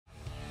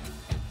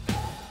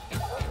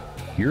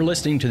You're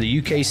listening to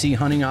the UKC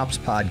Hunting Ops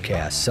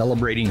Podcast,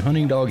 celebrating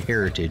hunting dog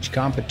heritage,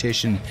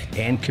 competition,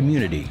 and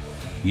community.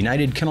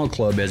 United Kennel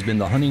Club has been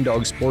the hunting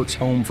dog sports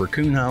home for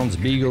coonhounds,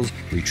 beagles,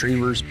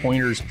 retrievers,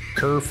 pointers,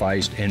 cur,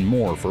 feist, and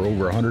more for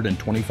over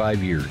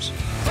 125 years.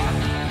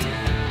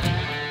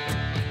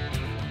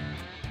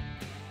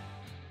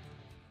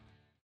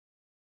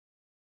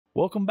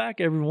 Welcome back,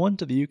 everyone,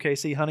 to the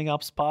UKC Hunting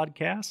Ops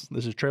Podcast.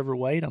 This is Trevor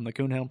Wade. I'm the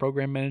Coonhound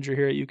Program Manager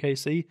here at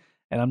UKC,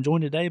 and I'm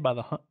joined today by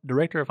the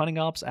Director of Hunting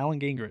Ops, Alan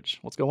Gingrich.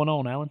 What's going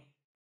on, Alan?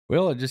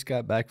 Well, I just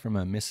got back from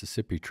a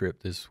Mississippi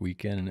trip this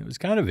weekend, and it was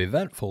kind of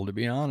eventful, to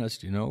be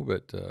honest,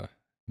 but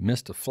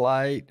missed a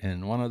flight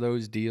and one of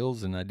those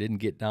deals, and I didn't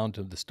get down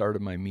to the start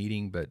of my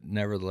meeting, but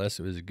nevertheless,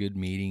 it was a good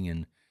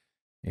meeting,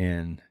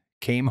 and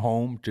came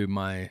home to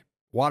my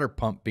water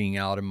pump being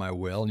out in my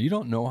well, and you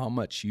don't know how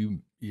much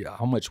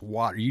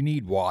water you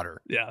need.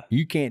 Yeah,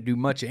 you can't do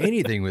much of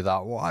anything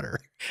without water.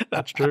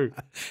 That's true.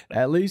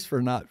 At least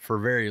not for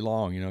very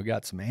long.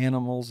 Got some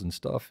animals and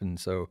stuff, and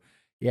so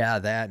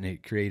and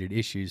it created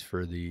issues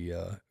for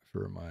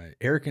my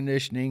air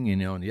conditioning.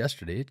 And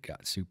yesterday it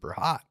got super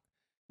hot.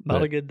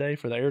 Not a good day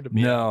for the air to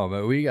be. No,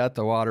 but we got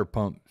the water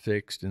pump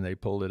fixed, and they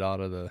pulled it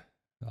out of the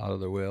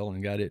well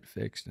and got it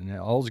fixed, and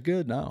all's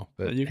good now.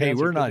 But hey,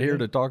 we're not here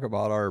to talk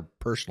about our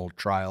personal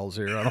trials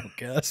here, I don't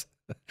guess.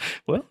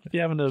 Well, if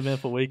you're having an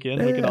eventful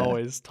weekend, we can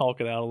always talk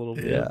it out a little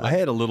bit. Yeah, I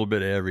had a little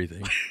bit of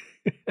everything.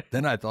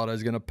 Then I thought I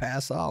was going to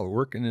pass out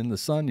working in the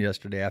sun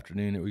yesterday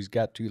afternoon. It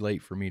got too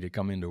late for me to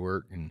come into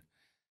work,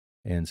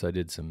 and so I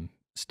did some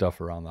stuff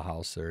around the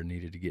house there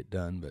needed to get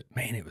done. But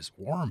man, it was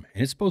warm,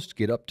 and it's supposed to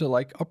get up to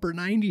like upper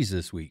 90s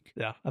this week.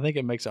 Yeah, I think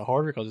it makes it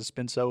harder because it's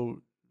been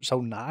so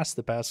nice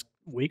the past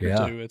week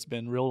or two. It's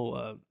been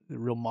real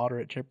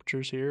moderate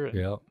temperatures here.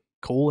 And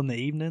cool in the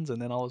evenings, and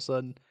then all of a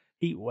sudden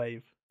heat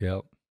wave.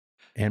 Yep.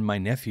 And my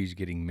nephew's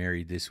getting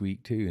married this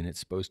week too, and it's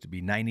supposed to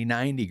be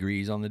 99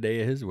 degrees on the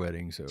day of his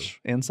wedding. So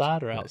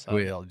inside or outside?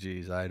 Well,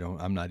 geez,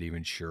 I'm not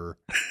even sure.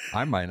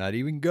 I might not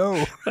even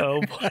go.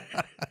 Oh boy.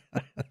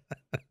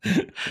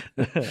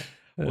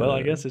 Well,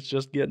 I guess it's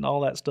just getting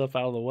all that stuff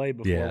out of the way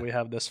before we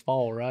have this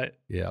fall, right?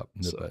 Yeah.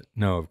 But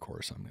no, of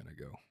course I'm going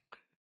to go.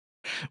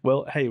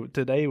 Well, hey,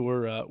 today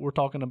we're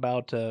talking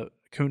about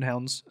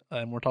Coonhounds,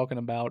 and we're talking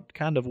about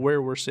kind of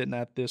where we're sitting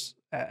at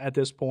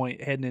this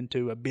point, heading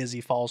into a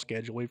busy fall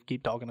schedule. We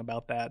keep talking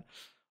about that.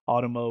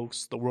 Autumn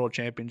Oaks, the World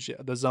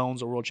Championship, the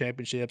Zones of World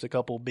Championships, a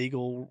couple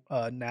Beagle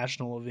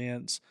national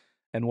events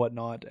and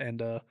whatnot,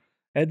 and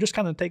just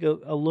kind of take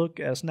a look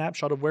at a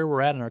snapshot of where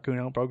we're at in our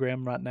Coonhound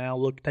program right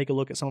now. Take a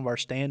look at some of our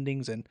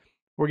standings, and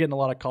we're getting a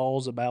lot of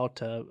calls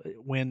about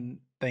when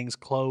things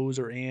close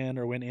or end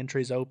or when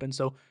entries open.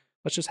 So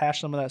let's just hash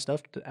some of that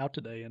stuff out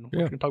today, and we're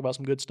going to talk about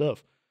some good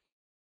stuff.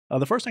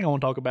 The first thing I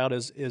want to talk about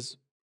is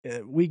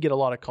we get a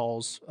lot of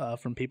calls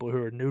from people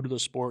who are new to the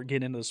sport,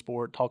 getting into the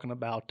sport, talking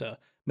about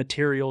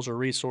materials or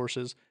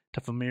resources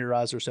to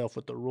familiarize themselves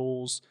with the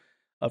rules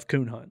of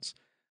coon hunts.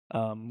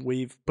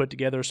 We've put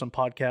together some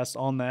podcasts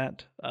on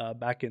that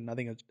back in, I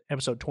think it's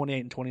episode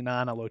 28 and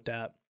 29 I looked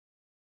at.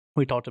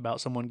 We talked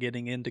about someone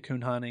getting into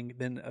coon hunting,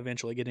 then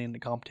eventually getting into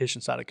competition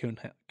side of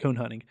coon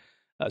hunting.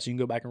 So you can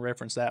go back and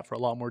reference that for a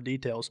lot more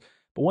details.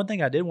 But one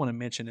thing I did want to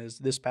mention is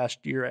this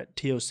past year at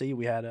TOC,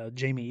 we had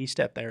Jamie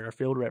Estep there, a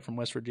field rep from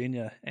West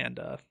Virginia. And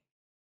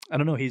I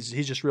don't know, he's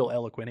just real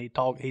eloquent. He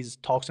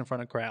talks in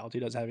front of crowds.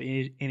 He doesn't have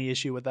any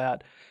issue with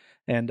that.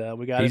 And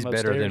we got him upstairs.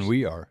 He's better than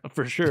we are.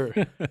 For sure,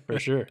 for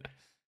sure.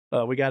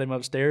 We got him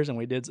upstairs, and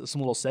we did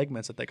some little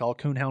segments that they call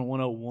Coonhound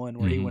 101,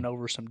 where he went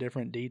over some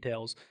different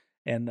details.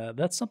 And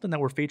that's something that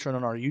we're featuring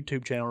on our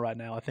YouTube channel right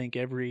now. I think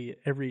every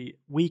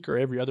week or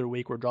every other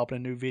week we're dropping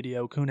a new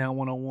video, Coonhound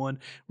 101,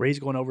 where he's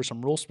going over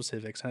some rule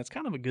specifics, and it's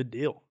kind of a good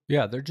deal.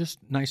 Yeah, they're just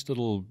nice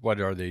little,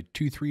 what are they,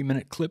 2-3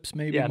 minute clips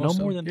maybe? Yeah, no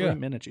more than 3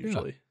 minutes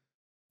usually.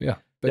 Yeah.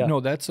 But no,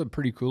 that's a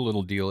pretty cool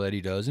little deal that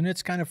he does, and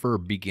it's kind of for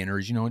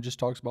beginners, it just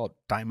talks about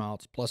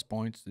timeouts, plus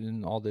points,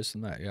 and all this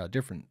and that. Yeah,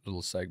 different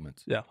little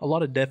segments. Yeah, a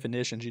lot of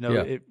definitions,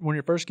 when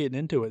you're first getting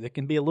into it, it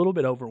can be a little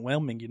bit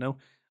overwhelming,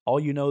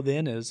 All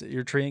then is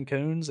you're treeing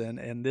coons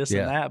and this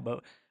and that.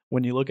 But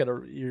when you look at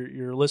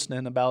you're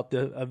listening about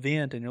the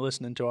event and you're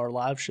listening to our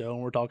live show,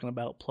 and we're talking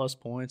about plus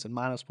points and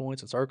minus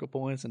points and circle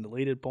points and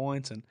deleted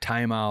points and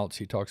timeouts.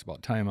 He talks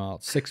about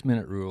timeouts,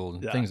 6-minute rules,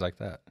 and things like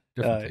that.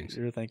 Different things.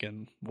 You're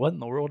thinking, what in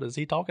the world is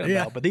he talking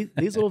about? But these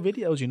little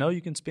videos,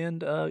 you can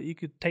spend, you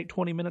could take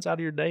 20 minutes out of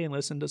your day and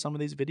listen to some of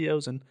these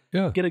videos and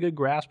get a good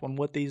grasp on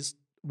what these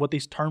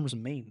terms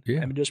mean.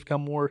 Yeah. And just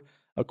become more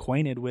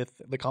acquainted with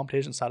the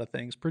competition side of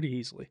things pretty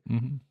easily.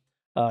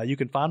 Mm-hmm. You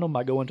can find them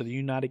by going to the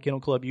United Kennel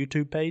Club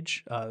YouTube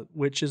page,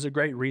 which is a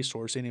great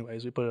resource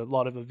anyways. We put a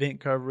lot of event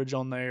coverage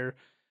on there.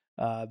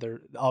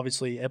 There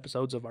obviously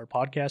episodes of our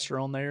podcast are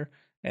on there,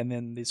 and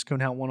then these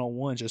Coonhound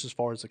 101s, just as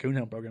far as the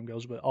Coonhound program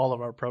goes, but all of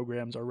our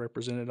programs are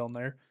represented on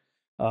there.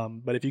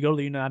 But if you go to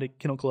the United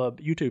Kennel Club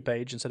YouTube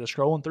page, instead of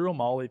scrolling through them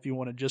all, if you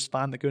want to just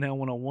find the Coonhound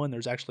 101,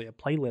 there's actually a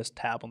playlist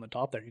tab on the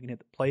top there. You can hit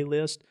the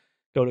playlist,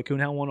 go to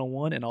Coonhound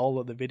 101, and all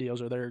of the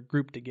videos are there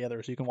grouped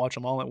together. So you can watch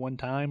them all at one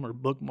time or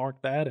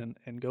bookmark that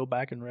and go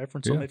back and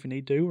reference them if you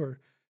need to, or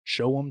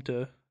show them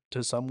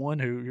to someone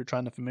who you're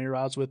trying to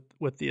familiarize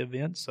with the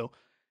event. So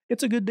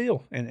it's a good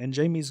deal. And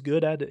Jamie's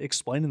good at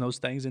explaining those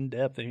things in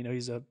depth. And,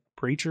 he's a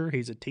preacher,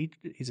 he's a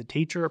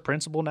teacher, a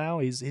principal now.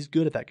 He's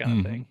good at that kind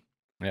of thing.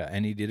 Yeah,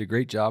 and he did a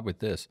great job with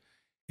this.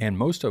 And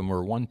most of them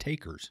were one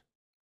takers.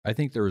 I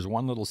think there was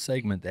one little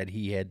segment that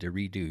he had to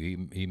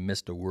redo. He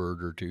missed a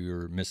word or two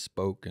or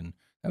misspoke, and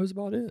that was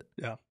about it.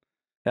 Yeah.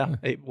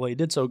 Well, he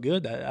did so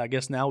good that I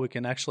guess now we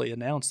can actually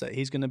announce that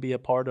he's going to be a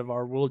part of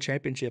our World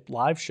Championship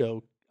live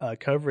show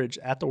coverage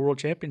at the World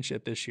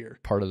Championship this year.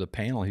 Part of the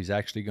panel he's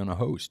actually going to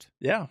host.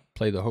 Yeah.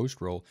 Play the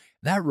host role.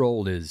 That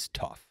role is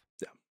tough.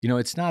 Yeah.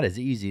 It's not as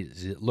easy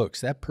as it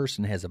looks. That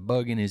person has a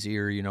bug in his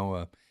ear,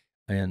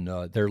 and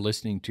they're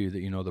listening to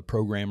the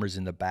programmers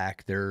in the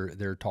back.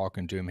 They're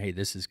talking to him. Hey,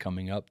 this is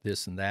coming up,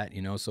 this and that.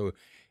 So,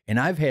 and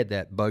I've had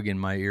that bug in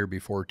my ear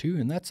before too,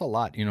 and that's a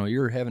lot.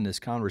 You're having this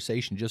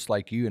conversation just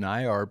like you and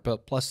I are,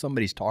 but plus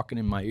somebody's talking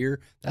in my ear.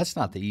 That's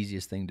not the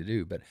easiest thing to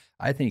do. But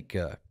I think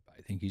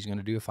he's going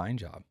to do a fine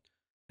job.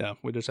 Yeah,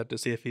 we just have to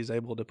see if he's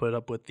able to put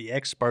up with the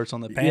experts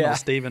on the panel,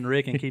 Steve and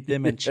Rick, and keep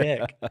them in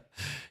check.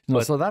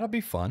 So that'll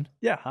be fun.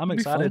 Yeah, I'm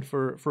excited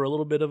for a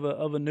little bit of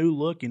a new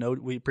look.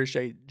 We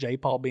appreciate J.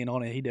 Paul being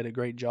on it. He did a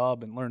great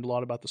job and learned a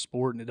lot about the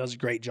sport, and it does a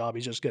great job.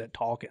 He's just good at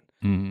talking.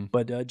 Mm-hmm.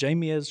 But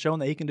Jamie has shown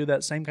that he can do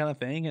that same kind of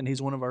thing, and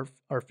he's one of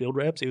our field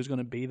reps. He was going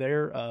to be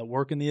there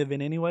working the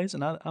event anyways,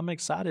 and I'm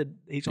excited.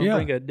 He's going to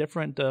bring a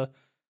different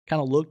kind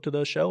of look to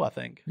the show, I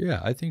think. Yeah,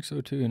 I think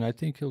so too, and I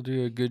think he'll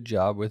do a good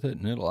job with it.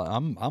 And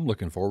I'm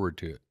looking forward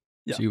to it.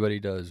 Yeah. See what he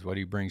does, what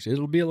he brings.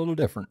 It'll be a little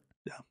different.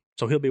 Yeah.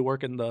 So he'll be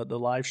working the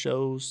live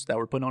shows that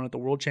we're putting on at the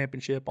World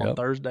Championship on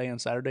Thursday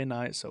and Saturday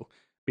night. So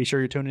be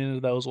sure you're tuning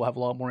into those. We'll have a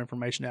lot more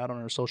information out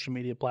on our social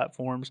media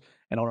platforms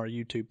and on our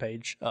YouTube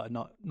page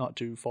not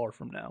too far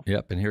from now.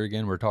 Yep. And here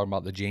again, we're talking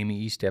about the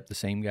Jamie Estep, the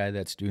same guy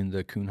that's doing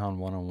the Coonhound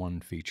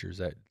 101 features,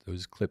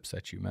 those clips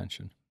that you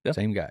mentioned. Yep.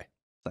 Same guy.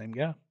 Same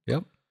guy.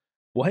 Yep.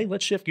 Well, hey,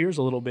 let's shift gears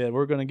a little bit.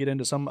 We're going to get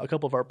into a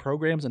couple of our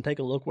programs and take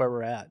a look where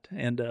we're at.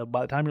 And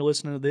by the time you're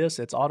listening to this,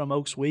 it's Autumn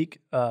Oaks Week.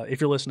 If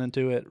you're listening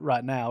to it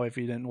right now, if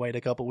you didn't wait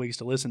a couple of weeks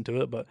to listen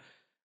to it, but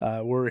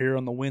we're here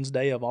on the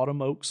Wednesday of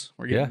Autumn Oaks.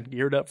 We're getting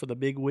geared up for the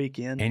big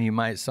weekend.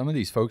 And some of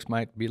these folks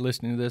might be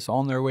listening to this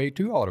on their way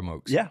to Autumn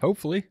Oaks. Yeah,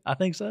 hopefully. I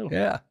think so.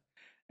 Yeah.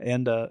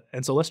 And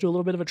so let's do a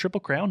little bit of a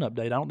Triple Crown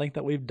update. I don't think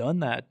that we've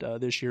done that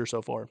this year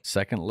so far.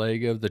 Second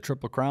leg of the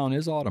Triple Crown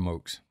is Autumn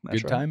Oaks.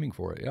 Good timing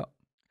for it. Yep.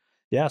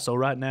 Yeah, so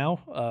right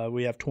now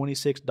we have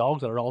 26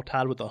 dogs that are all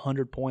tied with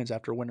 100 points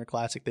after Winter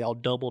Classic. They all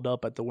doubled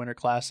up at the Winter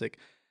Classic.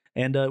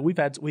 And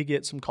we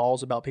get some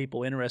calls about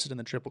people interested in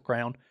the Triple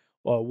Crown.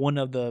 One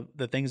of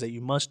the things that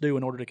you must do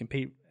in order to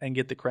compete and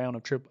get the crown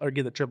of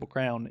get the Triple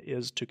Crown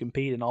is to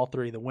compete in all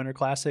three: the Winter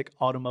Classic,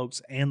 Autumn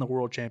Oaks, and the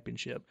World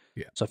Championship.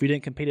 Yeah. So if you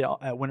didn't compete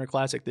at Winter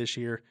Classic this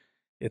year,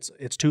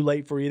 it's too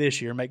late for you this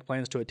year. Make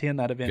plans to attend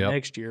that event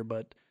next year,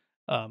 but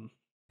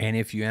and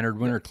if you entered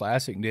Winter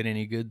Classic and did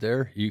any good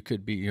there, you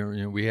could be.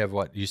 We have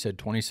what you said,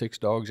 26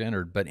 dogs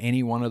entered, but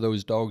any one of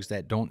those dogs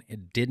that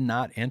did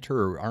not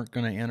enter or aren't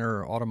going to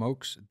enter Autumn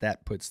Oaks,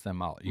 that puts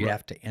them out. You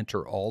have to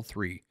enter all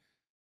three.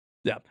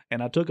 Yeah,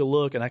 and I took a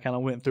look and I kind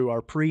of went through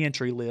our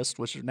pre-entry list,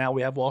 which now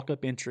we have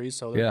walk-up entries,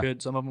 so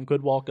some of them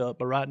could walk up.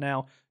 But right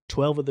now,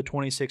 12 of the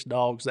 26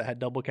 dogs that had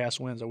double cast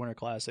wins at Winter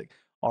Classic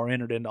are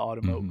entered into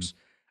Autumn Oaks.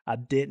 I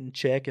didn't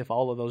check if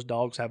all of those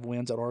dogs have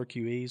wins at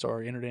RQEs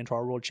or entered into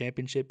our World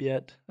Championship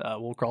yet.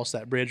 We'll cross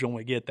that bridge when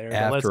we get there.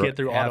 But let's get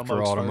through Autumn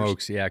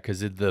Oaks first. Yeah, because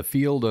the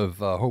field of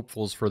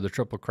hopefuls for the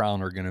Triple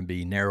Crown are going to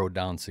be narrowed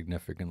down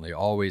significantly.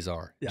 Always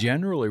are. Yeah.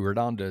 Generally, we're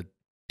down to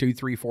 2,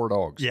 3, 4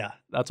 dogs. Yeah,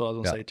 that's what I was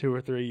going to say. 2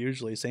 or 3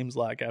 usually seems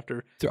like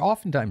after. They're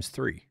oftentimes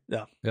 3.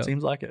 Yeah,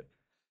 seems like it.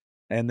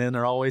 And then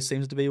there always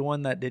seems to be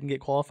one that didn't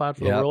get qualified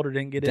for the World or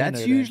didn't get in there.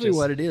 That's usually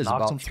what it is,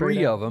 about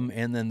 3 of them,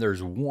 and then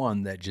there's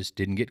one that just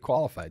didn't get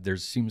qualified.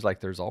 Seems like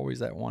there's always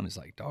that one. It's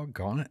like,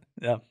 doggone it.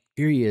 Yeah.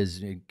 Here he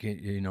is,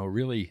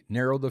 really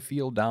narrow the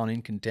field down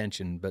in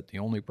contention, but the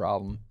only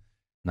problem,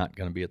 not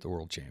going to be at the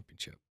World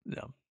Championship.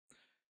 Yeah.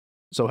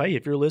 So, hey,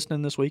 if you're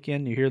listening this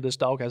weekend, you hear this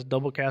dog has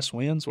double cast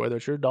wins, whether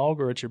it's your dog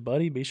or it's your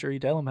buddy, be sure you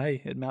tell him,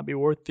 hey, it might be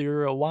worth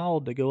your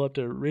while to go up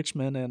to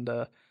Richmond and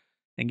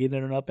get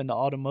it up into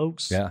Autumn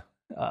Oaks. Yeah.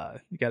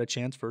 You got a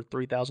chance for a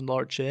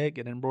 $3,000 check,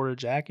 an embroidered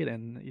jacket,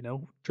 and,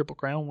 Triple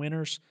Crown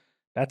winners.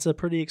 That's a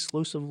pretty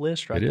exclusive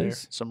list right there.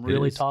 Some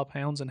really top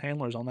hounds and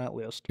handlers on that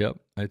list. Yep.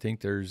 I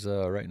think there's,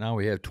 right now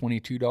we have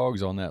 22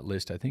 dogs on that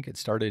list. I think it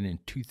started in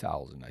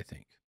 2000, I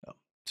think. Oh.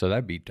 So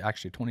that'd be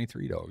actually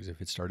 23 dogs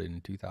if it started in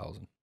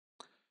 2000.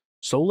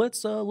 So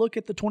let's look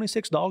at the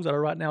 26 dogs that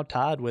are right now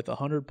tied with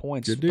 100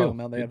 points. Good deal.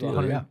 They have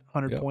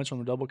 100 points from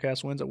the double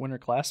cast wins at Winter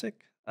Classic.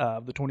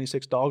 Of the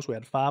 26 dogs, we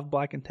had 5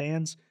 black and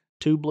tans,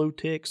 2 blue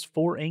ticks,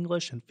 4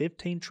 English, and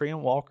 15 Treant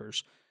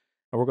Walkers.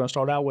 And we're going to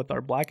start out with our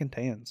black and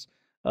tans.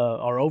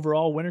 Our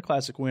overall Winter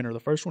Classic winner,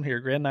 the first one here,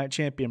 Grand Night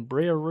champion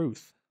Brea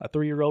Ruth, a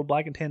 3-year-old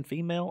black and tan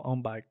female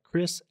owned by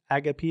Chris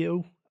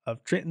Agapio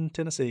of Trenton,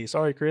 Tennessee.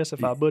 Sorry, Chris,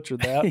 if I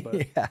butchered that.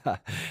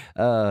 But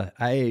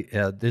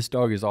yeah, this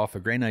dog is off a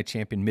Grand Night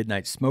Champion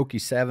Midnight Smoky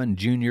 7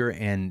 Junior,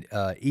 and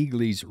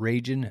Eagly's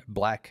Ragin'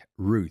 Black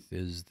Ruth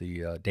is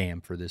the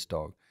dam for this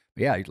dog.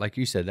 But yeah, like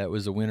you said, that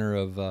was a winner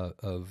of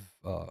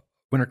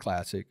Winter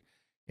Classic,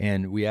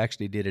 and we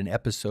actually did an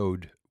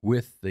episode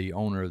with the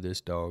owner of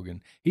this dog,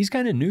 and he's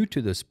kind of new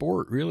to the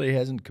sport. Really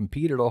hasn't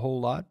competed a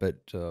whole lot,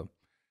 but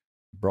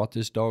brought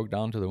this dog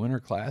down to the Winter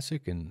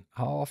Classic, and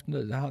how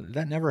often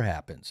that never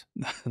happens.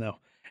 No.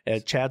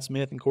 Chad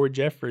Smith and Corey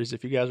Jeffries,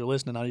 if you guys are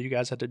listening, I know you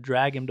guys had to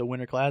drag him to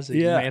Winter Classic.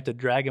 Yeah. You may have to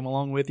drag him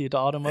along with you to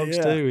Autumn Oaks,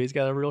 too. He's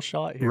got a real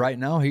shot here. Right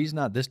now,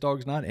 this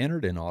dog's not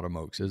entered in Autumn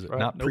Oaks, is it? Right.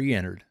 Not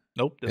pre-entered.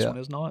 Nope, this one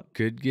is not.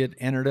 Could get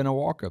entered in a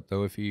walk-up,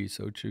 though, if he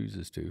so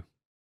chooses to.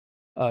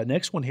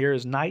 Next one here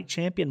is Night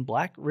Champion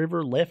Black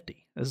River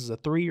Lefty. This is a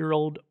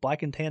 3-year-old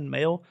black and tan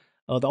male.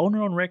 The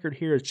owner on record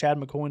here is Chad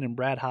McCoyne and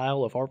Brad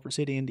Heil of Hartford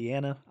City,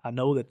 Indiana. I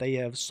know that they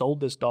have sold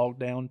this dog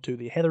down to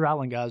the Heather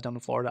Island guys down in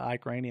Florida,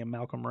 Ike Rainey and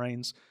Malcolm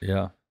Raines.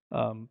 Yeah.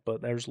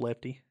 But there's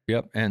Lefty.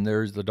 Yep, and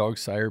there's the dog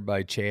sired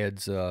by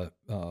Chad's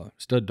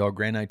stud dog,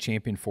 Grand Night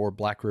Champion 4,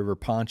 Black River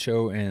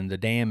Poncho, and the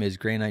dam is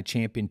Grand Night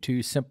Champion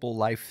 2, Simple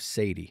Life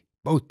Sadie.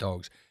 Both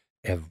dogs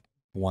have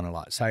won a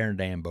lot. Sire and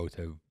dam both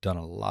have done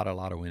a lot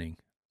of winning.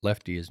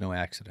 Lefty is no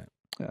accident.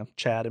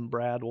 Chad and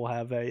Brad will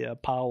have a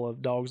pile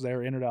of dogs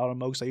there entered out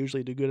of Oaks. They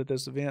usually do good at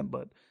this event,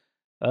 but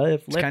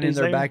if it's kind of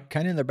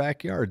in their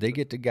backyard, they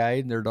get to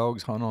guide and their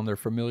dogs hunt on their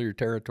familiar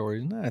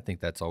territories, and I think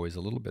that's always a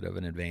little bit of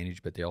an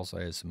advantage. But they also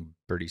have some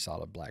pretty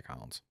solid black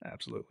hounds.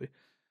 Absolutely.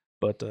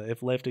 But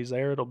if Lefty's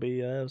there, it'll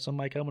be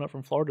somebody coming up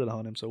from Florida to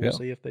hunt him. So we'll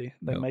see if they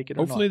make it.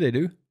 Hopefully they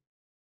do.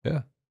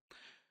 Yeah.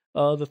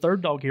 The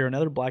third dog here,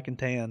 another black and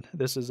tan.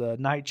 This is a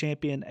Night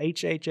Champion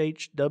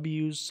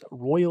HHHW's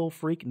Royal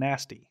Freak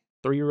Nasty.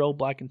 3-year-old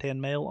black and tan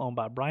male owned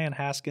by Brian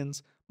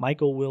Haskins,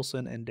 Michael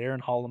Wilson, and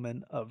Darren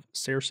Holloman of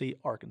Searcy,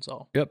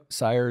 Arkansas. Yep,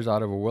 sire's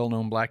out of a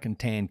well-known black and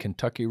tan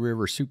Kentucky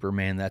River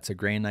Superman. That's a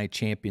Grand Night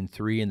Champion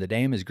 3, and the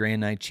dam is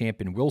Grand Night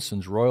Champion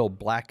Wilson's Royal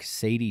Black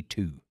Sadie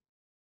 2.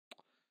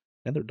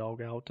 Another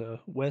dog out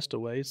west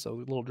away, so a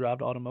little drive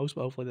to Autumn Oaks,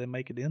 but hopefully they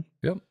make it in.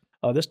 Yep.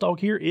 This dog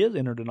here is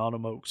entered in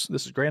Autumn Oaks.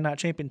 This is Grand Night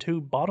Champion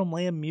 2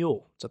 Bottomland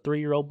Mule. It's a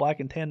 3-year-old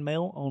black and tan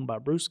male owned by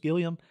Bruce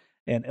Gilliam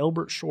and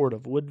Elbert Short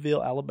of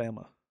Woodville,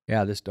 Alabama.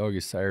 Yeah, this dog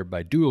is sired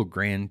by dual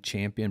Grand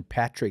Champion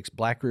Patrick's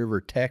Black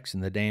River Tex,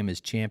 and the dam is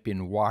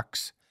Champion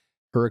Wax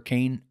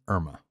Hurricane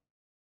Irma.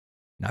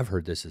 And I've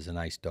heard this is a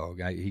nice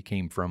dog. He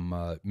came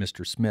from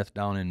Mr. Smith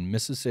down in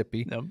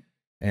Mississippi,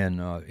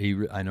 and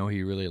I know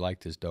he really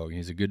liked this dog.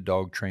 He's a good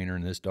dog trainer,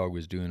 and this dog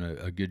was doing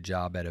a good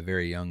job at a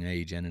very young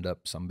age. Ended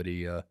up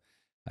somebody,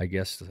 I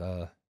guess,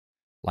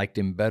 liked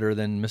him better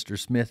than Mr.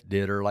 Smith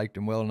did, or liked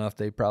him well enough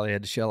they probably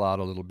had to shell out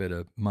a little bit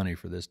of money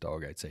for this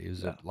dog. I'd say it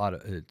was a lot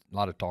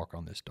of talk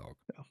on this dog.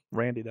 Yeah.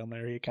 Randy down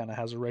there, he kind of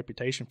has a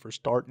reputation for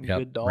starting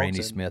good dogs.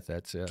 Randy Smith,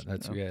 that's it.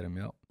 That's who had him.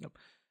 Yep.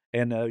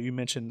 And you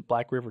mentioned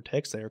Black River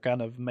Tex there,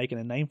 kind of making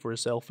a name for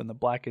himself in the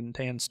black and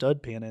tan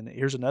stud pen. And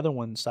here's another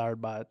one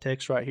sired by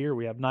Tex right here.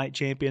 We have Night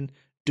Champion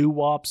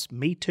Doo-Wop's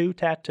Me Too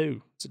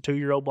Tattoo. It's a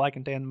 2-year-old black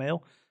and tan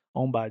male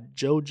owned by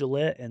Joe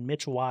Gillette and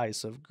Mitch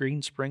Weiss of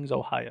Green Springs,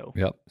 Ohio.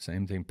 Yep,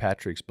 same thing.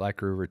 Patrick's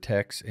Black River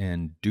Tex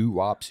and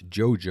Doo-Wop's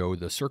JoJo,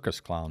 the circus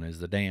clown, is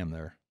the dam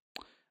there.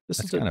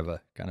 That's kind of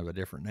a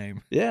different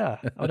name. Yeah,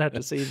 I would have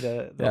to see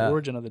the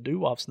origin of the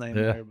Doo-Wop's name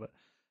there, but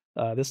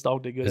this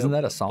dog did good. Isn't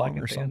that a song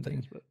or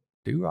something?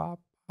 Doo-Wop,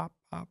 pop,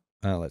 pop.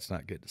 Oh, that's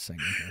not good to sing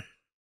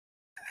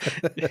in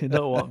here. You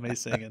don't want me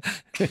singing.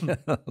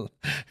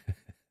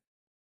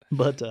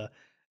 But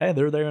hey,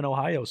 they're there in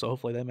Ohio, so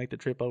hopefully they make the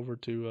trip over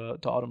to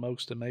Autumn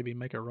Oaks to maybe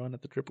make a run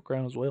at the Triple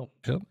Crown as well.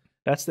 Yep.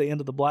 That's the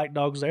end of the black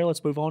dogs there.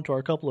 Let's move on to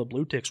our couple of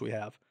blue ticks we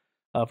have.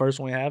 First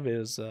one we have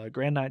is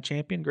Grand Night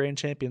Champion, Grand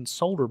Champion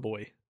Soldier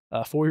Boy,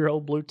 a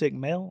 4-year-old blue tick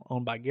male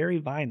owned by Gary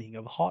Vining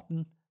of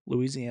Houghton,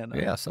 Louisiana.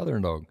 Yeah,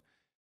 Southern dog.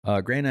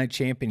 Grand Night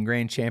Champion,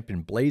 Grand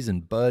Champion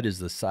Blazing Bud is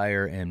the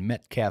sire, and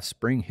Metcalf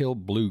Spring Hill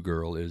Blue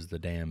Girl is the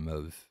dam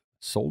of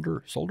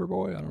Soldier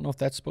Boy. I don't know if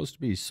that's supposed to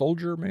be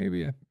Soldier,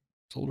 maybe.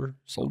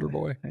 Soldier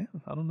Boy. Yeah,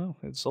 I don't know.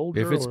 It's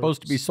Soldier. If it's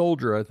supposed to be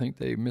Soldier, I think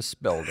they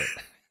misspelled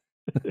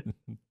it.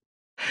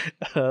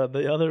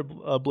 The other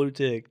blue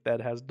tick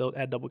that had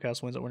double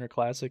cast wins at Winter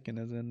Classic and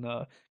is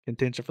in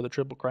contention for the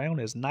Triple Crown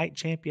is Night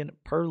Champion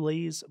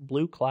Purley's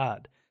Blue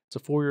Clyde. It's a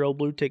 4-year-old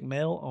blue tick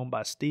male owned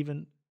by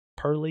Stephen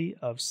Purley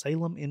of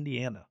Salem,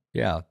 Indiana.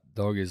 Yeah,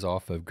 dog is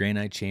off of Grand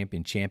Night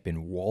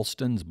Champion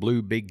Walston's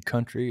Blue Big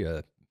Country,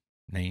 a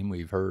name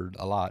we've heard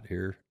a lot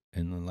here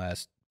in the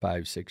last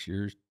 5, 6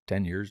 years,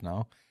 10 years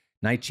now.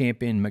 Night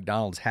Champion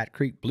McDonald's Hat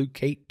Creek Blue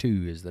Kate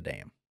 2 is the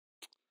dam.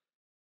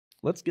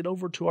 Let's get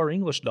over to our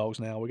English dogs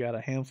now. We got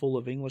a handful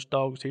of English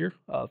dogs here.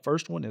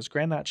 First one is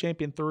Grand Night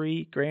Champion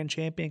 3, Grand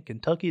Champion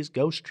Kentucky's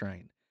Ghost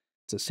Train.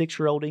 It's a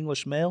 6-year-old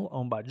English male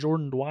owned by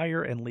Jordan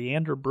Dwyer and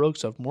Leander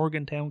Brooks of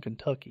Morgantown,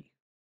 Kentucky.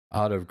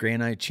 Out of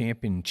Granite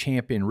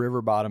Champion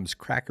River Bottoms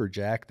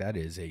Crackerjack, that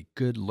is a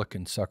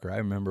good-looking sucker. I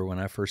remember when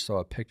I first saw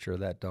a picture of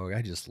that dog,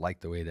 I just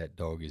like the way that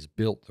dog is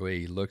built, the way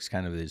he looks,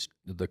 kind of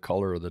the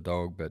color of the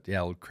dog. But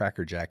yeah, old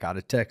Crackerjack out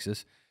of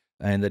Texas.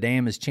 And the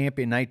dam is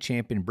Night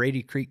Champion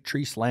Brady Creek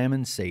Tree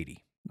Slammin'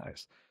 Sadie.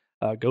 Nice.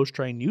 Ghost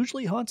Train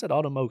usually hunts at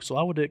Autumn Oaks, so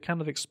I would kind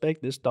of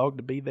expect this dog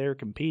to be there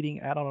competing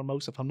at Autumn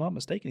Oaks. If I'm not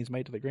mistaken, he's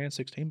made to the Grand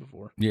 16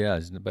 before. Yeah,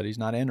 but he's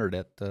not entered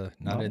at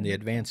not in the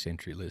advanced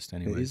entry list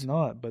anyways. He's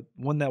not, but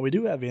one that we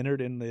do have entered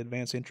in the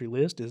advanced entry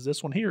list is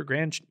this one here,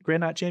 Grand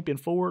Night Champion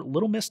 4,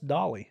 Little Miss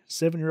Dolly,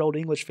 7-year-old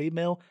English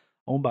female,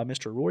 owned by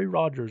Mr. Roy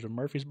Rogers of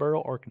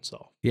Murfreesboro,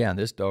 Arkansas. Yeah, and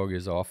this dog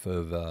is off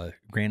of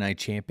Grand Night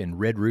Champion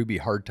Red Ruby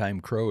Hard Time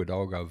Crow, a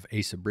dog of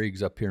Asa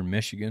Briggs up here in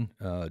Michigan.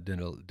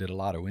 Did a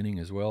lot of winning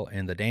as well.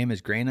 And the dam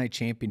is Grand Night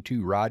Champion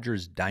 2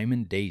 Rogers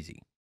Diamond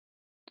Daisy.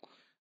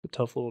 A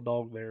tough little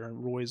dog there.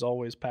 And Roy's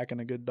always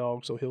packing a good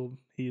dog, so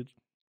he's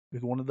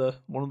one of the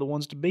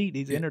ones to beat.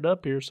 He's entered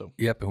up here, so.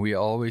 Yep, and we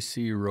always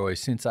see Roy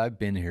since I've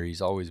been here.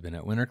 He's always been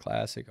at Winter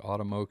Classic,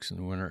 Autumn Oaks, and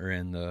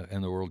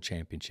the World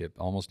Championship.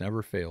 Almost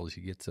never fails.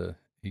 He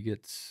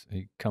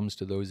comes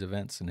to those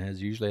events and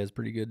usually has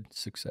pretty good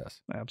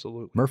success.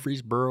 Absolutely.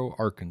 Murfreesboro,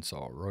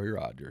 Arkansas, Roy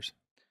Rogers.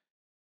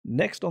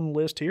 Next on the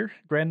list here,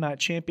 Grand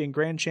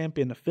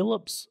Champion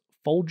Phillips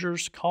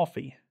Folgers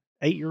Coffee,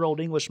 8-year-old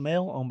English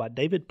male owned by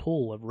David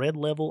Poole of Red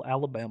Level,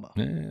 Alabama.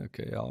 Yeah,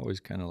 okay. I always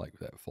kind of like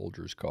that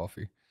Folgers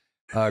Coffee.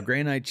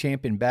 Grand Night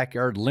Champion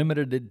Backyard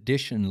Limited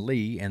Edition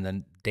Lee, and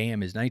the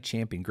dam is Night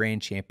Champion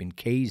Grand Champion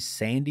K's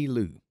Sandy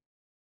Lou.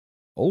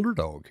 Older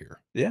dog here.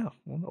 Yeah,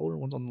 one of the older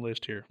ones on the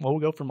list here. Well,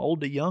 we'll go from old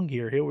to young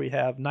here. Here we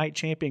have Night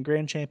Champion,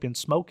 Grand Champion,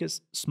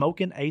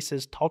 Smokin'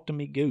 Aces, Talk to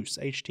Me Goose,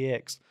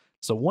 HTX.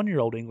 It's a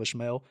 1-year-old English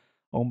male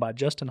owned by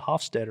Justin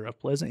Hofstetter of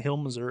Pleasant Hill,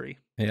 Missouri.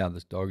 Yeah,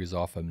 this dog is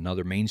off of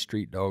another Main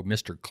Street dog,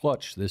 Mr.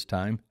 Clutch this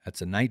time.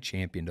 That's a Night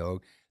Champion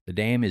dog. The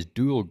dam is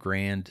Dual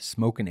Grand,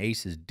 Smokin'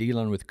 Aces,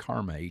 Dealing with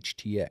Karma,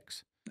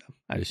 HTX.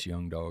 This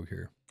young dog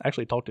here. I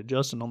actually talked to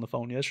Justin on the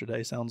phone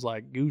yesterday. Sounds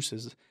like Goose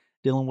is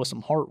dealing with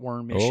some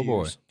heartworm issues. Oh,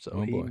 boy.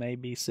 So he may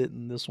be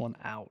sitting this one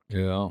out.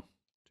 Yeah.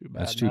 Too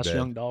bad. That's too bad.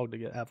 Young dog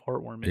to have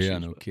heartworm issues. Yeah,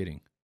 no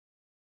kidding.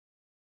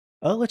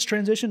 Let's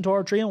transition to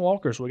our tree and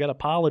walkers. We got a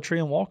pile of tree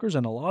and walkers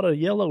and a lot of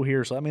yellow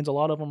here, so that means a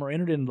lot of them are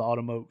entered into the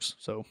Autumn Oaks.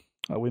 So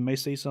we may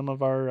see some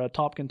of our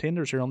top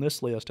contenders here on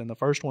this list. And the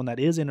first one that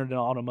is entered in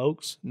Autumn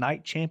Oaks,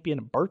 Night Champion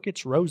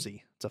Burkett's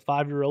Rosie. It's a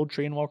 5-year-old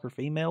tree and walker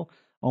female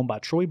owned by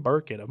Troy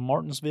Burkett of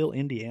Martinsville,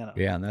 Indiana.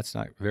 Yeah, and that's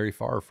not very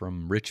far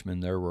from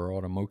Richmond there where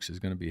Autumn Oaks is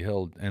going to be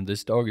held. And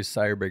this dog is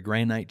sired by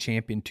Grand Night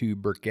Champion 2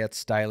 Burkett's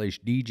Stylish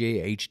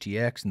DJ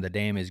HTX, and the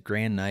dam is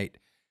Grand Night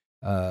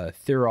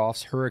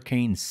Theroff's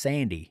Hurricane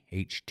Sandy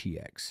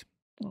HTX.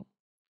 Oh.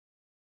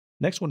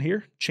 Next one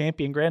here,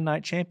 Grand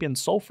Night Champion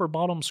Sulphur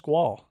Bottom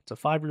Squaw. It's a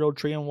 5-year-old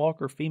tree and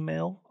walker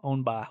female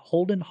owned by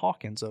Holden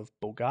Hawkins of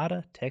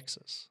Bogota,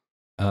 Texas.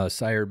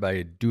 Sired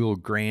by Dual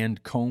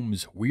Grand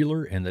Combs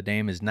Wheeler, and the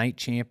dam is Night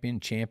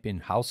Champion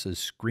House's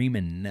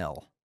Screamin'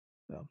 Nell.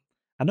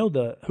 I know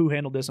who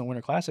handled this in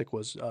Winter Classic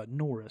was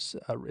Norris.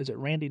 Is it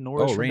Randy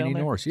Norris? Oh, Randy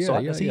Norris. Yeah,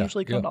 so does he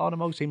usually come to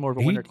Autumn Oaks? He's more of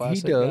a Winter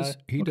Classic guy?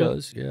 He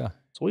does, yeah.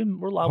 So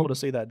we're liable to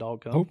see that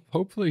dog come.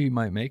 Hopefully he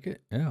might make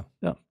it, yeah.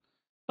 Yeah.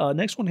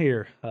 Next one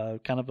here,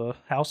 kind of a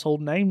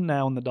household name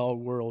now in the dog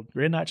world.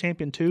 Grand Night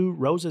Champion 2,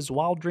 Rose's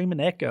Wild Dreamin'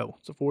 Echo.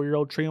 It's a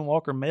 4-year-old tree and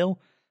walker male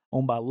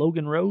owned by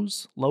Logan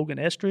Rose, Logan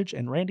Estridge,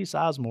 and Randy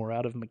Sizemore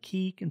out of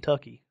McKee,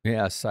 Kentucky.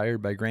 Yeah,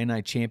 sired by Grand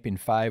Night Champion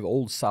 5,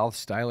 Old South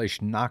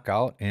Stylish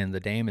Knockout, and the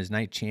dam is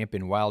Night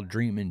Champion Wild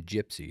Dreamin'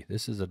 Gypsy.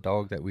 This is a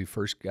dog that we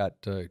first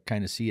got to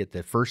kind of see at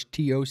the first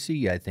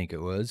TOC, I think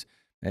it was.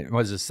 It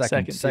was a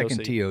second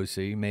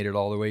TOC. Made it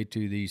all the way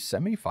to the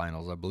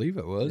semifinals, I believe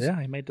it was.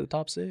 Yeah, he made the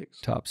top 6.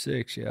 Top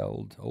 6, yeah.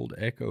 Old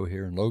Echo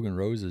here. And Logan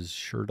Rose has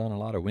sure done a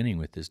lot of winning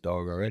with this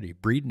dog already.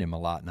 Breeding him a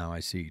lot now,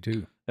 I see,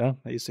 too. Yeah,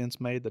 he's since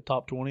made the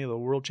top 20 of the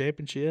World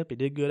Championship. He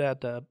did good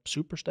at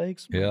Super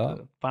Stakes. Yeah.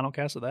 Final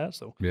cast of that,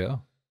 so. Yeah.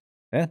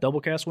 Yeah,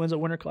 double cast wins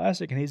at Winter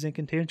Classic, and he's in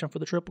contention for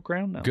the Triple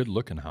Crown now. Good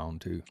looking hound,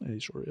 too. He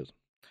sure is.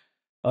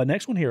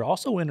 Next one here,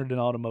 also entered in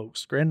Autumn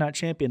Oaks. Grand Night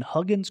Champion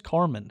Huggins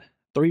Carmen.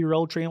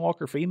 3-year-old tree and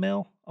walker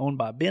female owned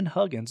by Ben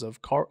Huggins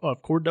of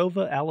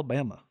Cordova,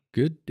 Alabama.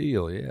 Good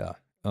deal, yeah.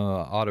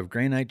 Out of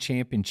Grand Night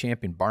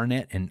Champion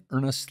Barnett and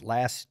Ernest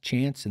Last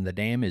Chance, and the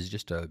dam is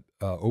just a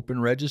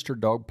open register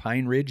dog,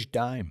 Pine Ridge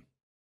Dime.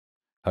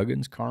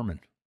 Huggins Carmen.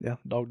 Yeah,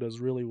 dog does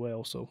really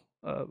well, so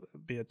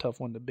it'd be a tough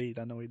one to beat.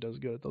 I know he does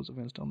good at those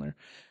events down there.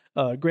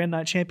 Grand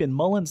Night Champion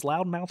Mullins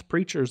Loudmouth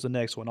Preacher is the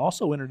next one.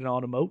 Also entered in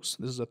Autumn Oaks.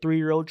 This is a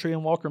 3-year-old tree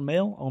and walker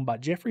male owned by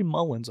Jeffrey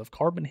Mullins of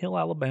Carbon Hill,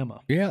 Alabama.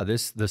 Yeah,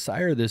 the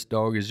sire of this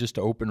dog is just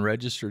open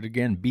registered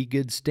again. Be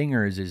Good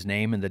Stinger is his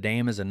name, and the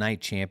dam is a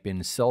Night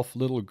Champion Self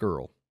Little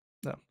Girl.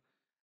 No,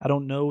 I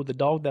don't know the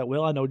dog that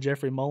well. I know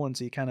Jeffrey Mullins.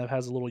 He kind of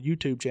has a little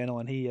YouTube channel,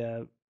 and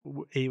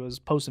he was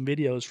posting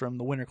videos from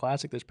the Winter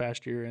Classic this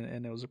past year,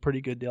 and it was a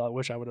pretty good deal. I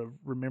wish I would have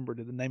remembered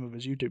the name of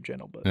his YouTube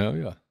channel, but oh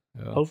yeah.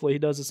 Yeah. Hopefully he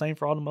does the same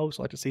for Autumn Oaks.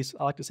 I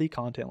like to see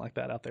content like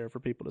that out there for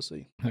people to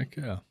see. Heck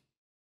yeah.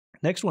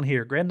 Next one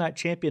here, Grand Night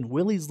champion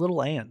Willie's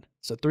Little Ann.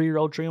 It's a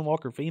 3-year-old Treeing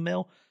Walker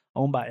female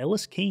owned by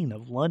Ellis Keene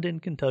of London,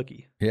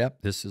 Kentucky.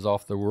 Yep, this is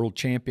off the world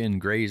champion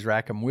Gray's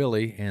Rackham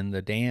Willie, and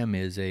the dam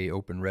is a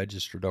open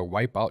register dog.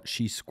 Wipeout,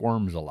 she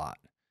squirms a lot.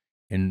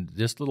 And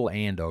this little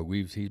Ann dog,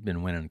 he's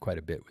been winning quite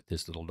a bit with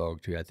this little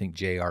dog too. I think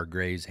J.R.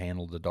 Gray's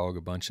handled the dog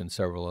a bunch and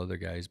several other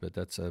guys, but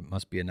that's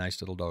must be a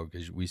nice little dog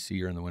because we see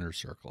her in the winner's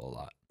circle a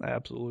lot.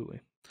 Absolutely.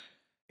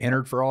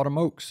 Entered for Autumn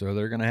Oaks, so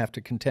they're going to have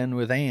to contend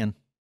with Ann.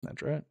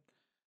 That's right.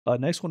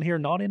 Next one here,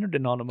 not entered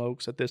in Autumn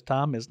Oaks at this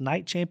time, is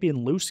Night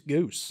Champion Loose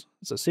Goose.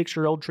 It's a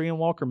 6-year-old Treeing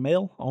Walker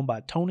male owned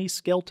by Tony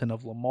Skelton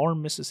of Lamar,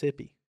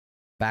 Mississippi.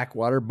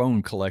 Backwater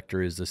Bone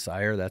Collector is the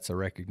sire. That's a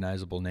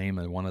recognizable name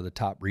and one of the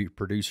top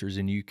producers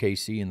in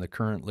UKC in the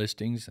current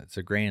listings. It's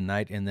a Grand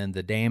Night. And then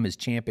the dam is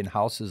Champion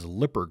House's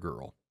Lipper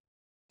Girl.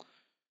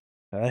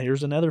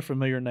 Here's another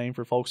familiar name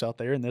for folks out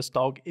there, and this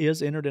dog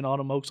is entered in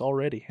Autumn Oaks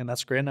already, and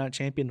that's Grand Night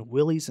champion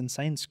Willie's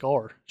Insane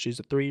Scar. She's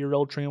a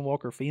 3-year-old Treeing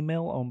Walker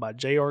female owned by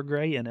J.R.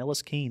 Gray and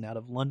Ellis Keene out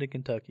of London,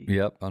 Kentucky.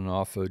 Yep, and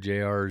off of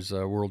J.R.'s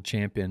world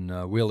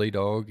champion Willie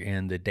dog,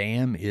 and the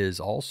dam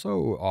is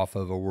also off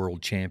of a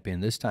world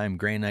champion, this time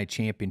Grand Night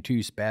champion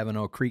 2,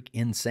 Spavino Creek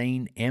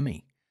Insane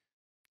Emmy.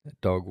 That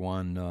dog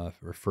won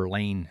for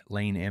Lane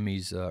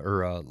Emmy's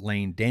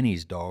Lane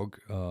Denny's dog.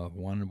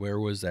 Won, where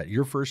was that?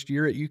 Your first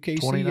year at UKC,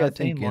 2019, I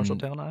think,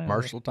 Marshalltown, Iowa.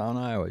 Marshalltown,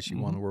 Iowa. She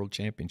won the world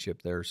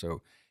championship there.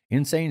 So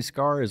Insane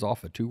Scar is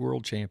off of 2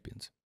 world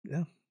champions.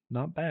 Yeah,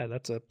 not bad.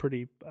 That's a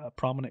pretty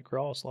prominent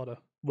cross. A lot of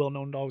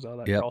well-known dogs out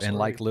of that cross. And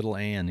already. like Little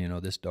Ann,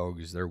 this dog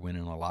they're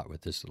winning a lot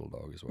with this little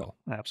dog as well.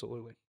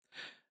 Absolutely.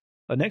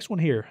 Next one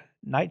here,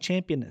 Night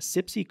Champion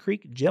Sipsey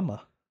Creek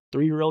Gemma.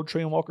 3-year-old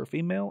Treeing Walker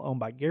female owned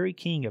by Gary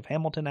King of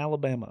Hamilton,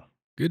 Alabama.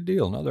 Good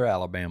deal. Another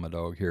Alabama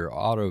dog here.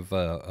 Out of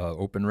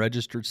open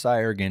registered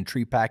sire. Again,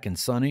 Tree Pack and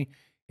Sunny.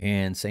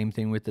 And same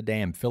thing with the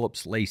dam.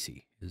 Phillips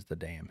Lacey is the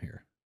dam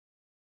here.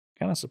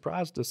 Kind of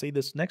surprised to see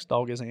this next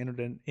dog isn't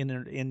entered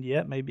in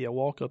yet. Maybe a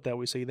walk-up that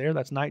we see there.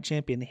 That's Night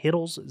Champion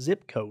Hiddle's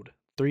Zip Code.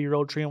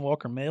 3-year-old Treeing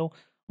Walker male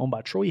owned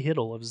by Troy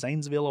Hiddle of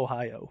Zanesville,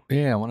 Ohio.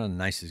 Yeah, one of the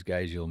nicest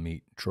guys you'll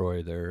meet,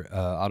 Troy, there.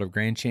 Out of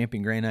Grand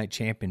Night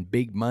champion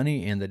Big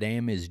Money, and the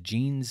dam is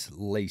Jeans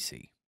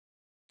Lacey.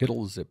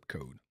 Hiddle Zip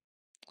Code.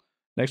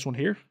 Next one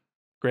here,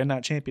 Grand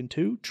Night Champion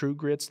 2, True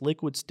Grit's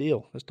Liquid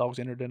Steel. This dog's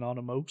entered in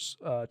Autumn Oaks.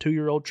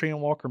 2-year-old Treeing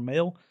Walker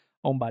male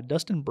owned by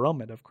Dustin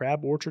Brummett of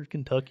Crab Orchard,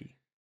 Kentucky.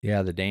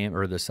 Yeah,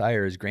 the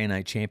sire is Grand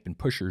Night champion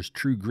Pusher's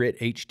True Grit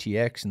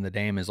HTX, and the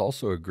dam is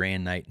also a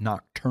Grand Night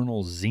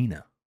Nocturnal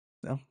Xena.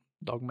 Yeah,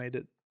 dog made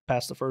it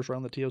past the first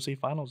round of the TOC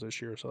finals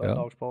this year, so that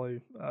dog's probably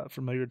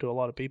familiar to a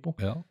lot of people.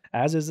 Yeah.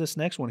 As is this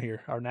next one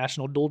here, our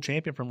national dual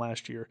champion from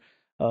last year.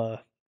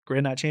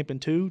 Grand Night Champion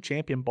 2,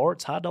 Champion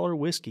Bart's High Dollar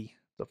Whiskey.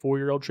 It's a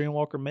 4-year-old Treeing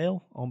Walker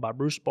male owned by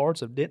Bruce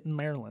Bart's of Denton,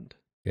 Maryland.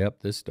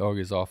 Yep, this dog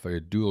is off a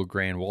dual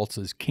Grand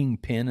Waltz's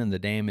Kingpin, and the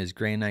dam is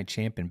Grand Night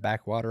champion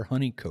Backwater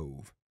Honey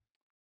Cove.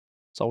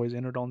 It's always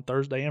entered on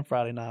Thursday and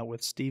Friday night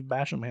with Steve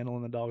Basham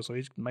handling the dog, so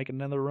he's making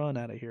another run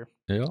out of here.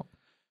 Yeah.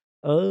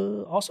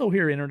 Also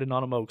here entered in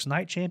Autumn Oaks,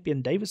 Night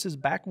Champion Davis's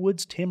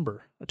Backwoods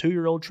Timber, a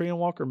 2-year-old Treeing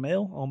Walker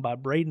male owned by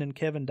Braden and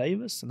Kevin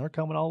Davis, and they're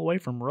coming all the way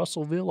from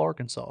Russellville,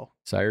 Arkansas.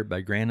 Sired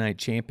by Grand Night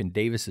champion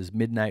Davis's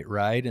Midnight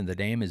Ride, and the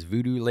dam is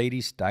Voodoo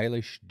Lady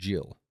Stylish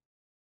Jill.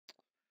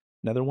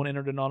 Another one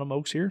entered in Autumn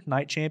Oaks here,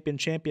 Night Champion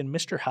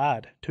Mr.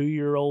 Hyde,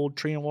 2-year-old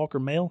Treeing Walker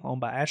male owned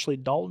by Ashley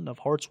Dalton of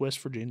Harts, West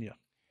Virginia.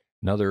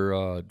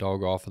 Another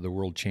dog off of the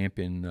world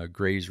champion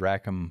Gray's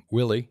Rackham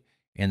Willie.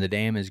 And the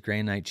dam is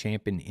Grand Night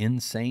champion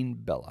Insane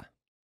Bella.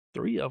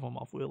 3 of them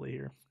off Willie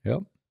here.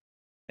 Yep.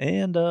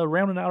 And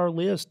rounding out our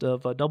list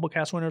of double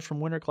cast winners from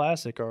Winter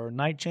Classic are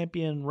Night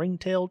Champion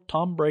Ringtail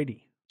Tom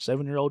Brady,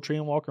 7-year-old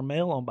Treeing Walker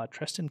male owned by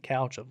Tristan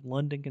Couch of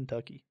London,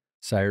 Kentucky.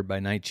 Sired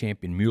by Night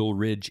Champion Mule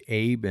Ridge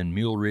Abe, and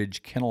Mule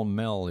Ridge Kennel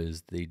Mel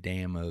is the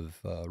dam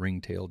of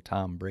Ringtail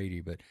Tom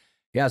Brady. But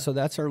yeah, so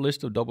that's our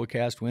list of double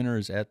cast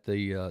winners at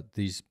the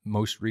these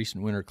most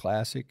recent Winter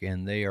Classic,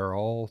 and they are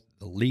all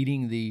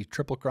leading the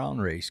Triple Crown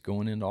race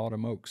going into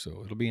Autumn Oaks.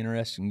 So it'll be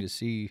interesting to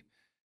see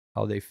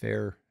how they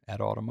fare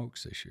at Autumn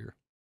Oaks this year.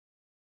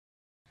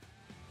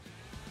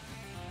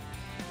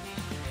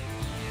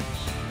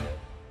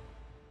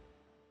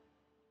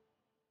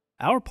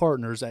 Our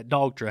partners at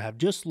Dogtra have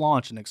just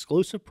launched an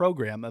exclusive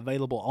program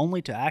available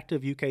only to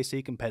active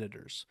UKC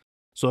competitors.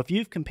 So if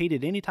you've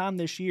competed anytime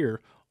this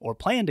year or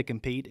plan to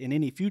compete in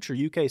any future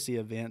UKC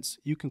events,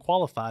 you can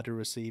qualify to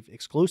receive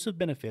exclusive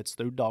benefits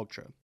through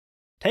Dogtra.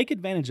 Take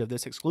advantage of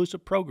this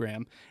exclusive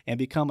program and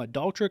become a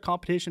Dogtra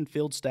competition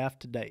field staff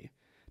today.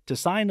 To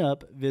sign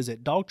up,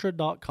 visit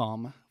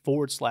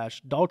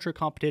dogtra.com/Dogtra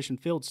competition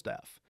field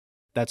staff.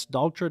 That's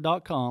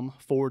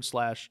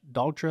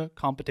dogtra.com/Dogtra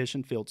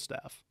competition field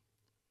staff.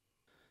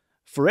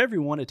 For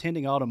everyone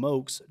attending Autumn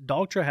Oaks,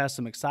 Dogtra has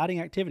some exciting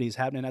activities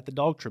happening at the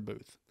Dogtra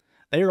booth.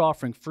 They are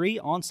offering free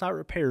on-site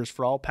repairs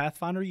for all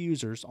Pathfinder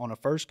users on a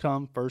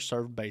first-come,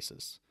 first-served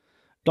basis.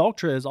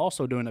 Dogtra is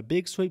also doing a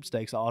big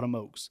sweepstakes at Autumn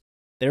Oaks.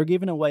 They're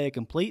giving away a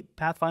complete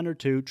Pathfinder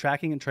 2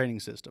 tracking and training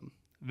system.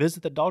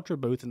 Visit the Dogtra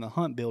booth in the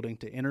Hunt building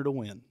to enter to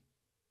win.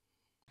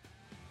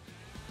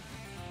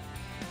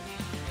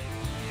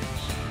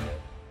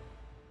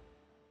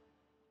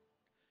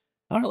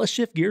 All right, let's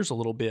shift gears a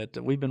little bit.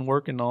 We've been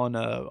working on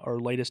our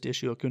latest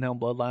issue of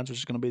Coonhound Bloodlines, which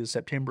is going to be the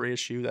September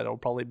issue. That'll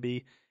probably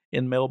be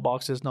in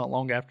mailboxes not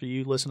long after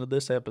you listen to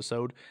this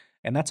episode.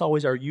 And that's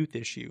always our youth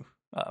issue.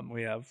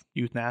 We have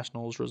Youth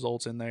Nationals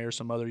results in there,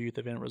 some other youth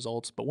event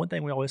results. But one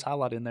thing we always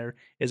highlight in there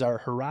is our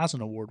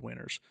Horizon Award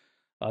winners.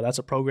 That's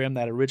a program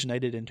that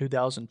originated in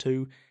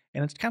 2002,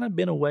 and it's kind of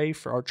been a way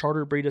for our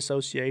charter breed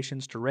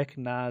associations to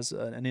recognize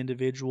an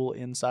individual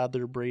inside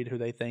their breed who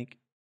they think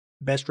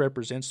best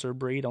represents their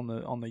breed on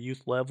the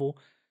youth level.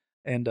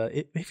 And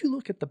if you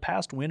look at the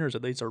past winners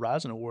of these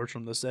Horizon Awards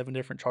from the 7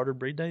 different charter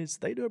breed days,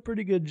 they do a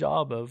pretty good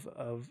job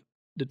of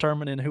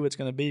determining who it's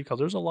going to be, because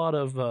there's a lot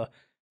of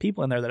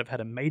people in there that have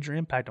had a major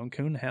impact on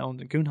coonhound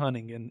and coon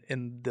hunting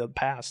in the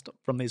past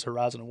from these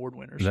Horizon Award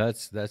winners.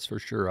 That's for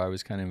sure. I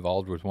was kind of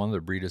involved with one of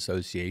the breed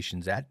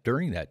associations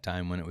during that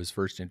time when it was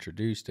first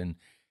introduced, and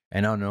I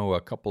know a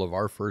couple of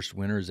our first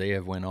winners, they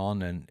have went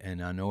on,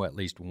 and I know at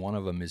least one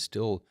of them is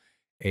still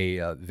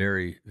a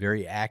very,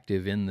 very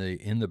active in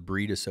the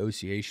breed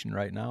association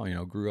right now.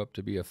 Grew up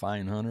to be a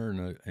fine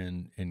hunter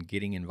and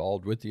getting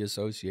involved with the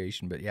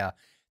association. But yeah,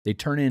 they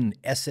turn in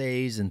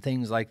essays and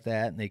things like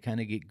that, and they kind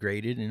of get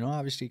graded, and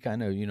obviously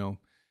kind of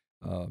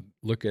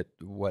look at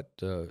what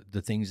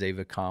the things they've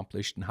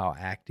accomplished and how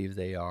active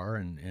they are,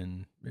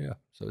 and yeah,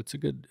 so it's a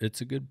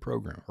good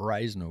program.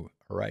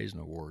 Horizon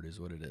Award is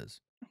what it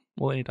is.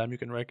 Well, anytime you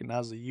can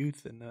recognize the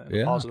youth in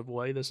a positive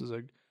way, this is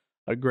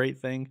a great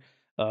thing.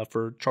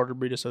 For charter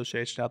breed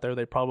association out there,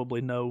 they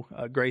probably know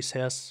Grace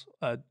Hess,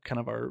 kind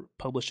of our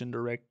publishing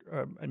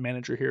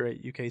manager here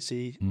at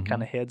UKC,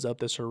 kind of heads up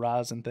this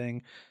Horizon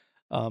thing.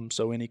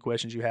 So any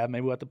questions you have,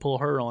 maybe we'll have to pull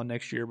her on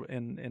next year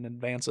in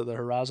advance of the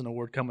Horizon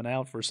Award coming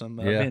out for some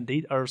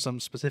or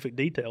some specific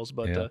details.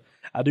 But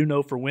I do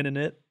know for winning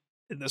it,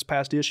 in this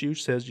past issue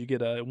says you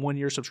get a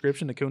 1-year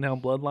subscription to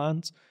Coonhound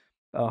Bloodlines,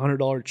 a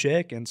 $100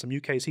 check, and some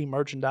UKC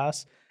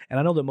merchandise. And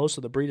I know that most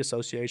of the breed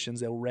associations,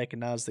 they'll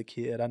recognize the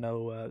kid. I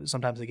know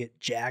sometimes they get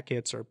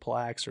jackets or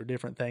plaques or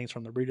different things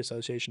from the breed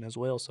association as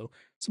well. So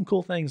some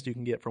cool things you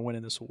can get for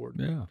winning this award.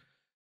 Yeah.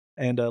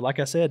 And like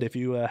I said, if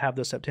you have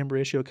the September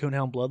issue of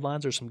Coonhound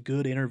Bloodlines, there's some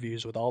good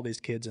interviews with all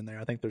these kids in there.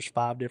 I think there's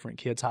 5 different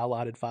kids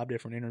highlighted, 5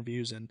 different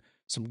interviews, and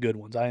some good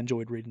ones. I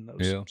enjoyed reading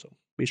those. Yeah. So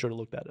be sure to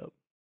look that up.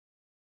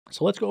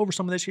 So let's go over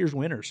some of this year's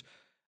winners.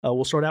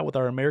 We'll start out with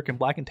our American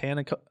Black and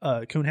Tan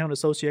Coonhound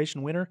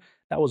Association winner.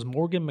 That was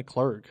Morgan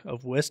McClurg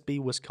of Westby,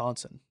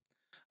 Wisconsin.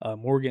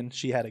 Morgan,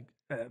 she had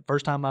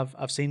first time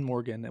I've seen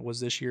Morgan, it was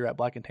this year at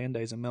Black and Tan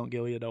Days in Mount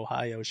Gilead,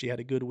 Ohio. She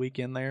had a good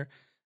weekend there.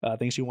 I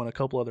think she won a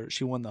couple other.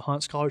 She won the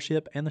Hunt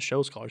Scholarship and the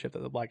Show Scholarship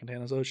that the Black and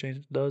Tan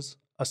Association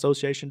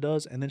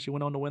does, and then she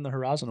went on to win the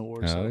Horizon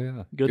Award. So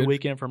yeah, good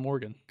weekend for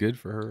Morgan. Good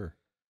for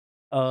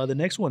her. The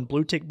next one,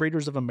 Blue Tick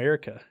Breeders of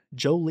America,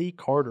 Jolie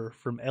Carter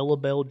from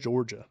Ellabelle,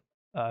 Georgia.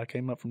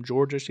 Came up from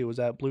Georgia. She was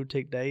at Blue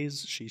Tick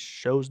Days. She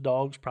shows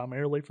dogs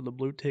primarily for the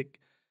Blue Tick,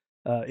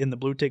 in the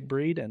Blue Tick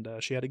breed, and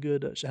she has a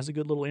good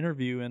little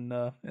interview in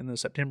the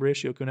September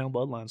issue of Coonhound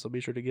Bloodlines. So be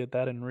sure to get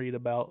that and read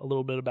a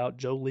little bit about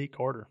Jolie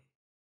Carter.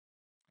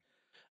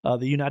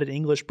 The United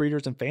English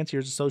Breeders and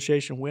Fanciers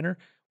Association winner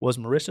was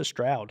Marissa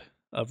Stroud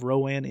of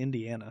Rowan,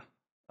 Indiana.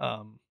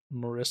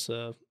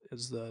 Marissa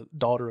is the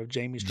daughter of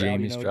Jamie Stroud.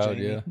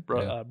 Jamie,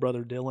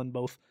 brother Dylan,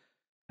 both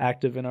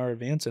active in our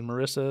events, and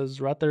Marissa is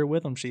right there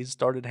with them. She's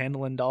started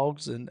handling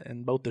dogs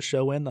in both the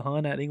show and the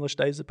hunt at English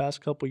Days the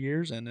past couple of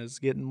years, and is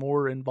getting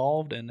more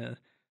involved and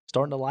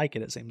starting to like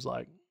it seems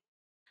like.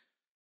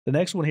 The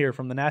next one here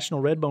from the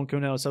National Redbone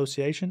Coonhound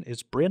Association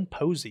is Bryn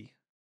Posey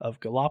of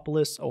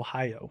Gallipolis,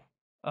 Ohio.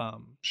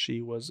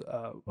 She was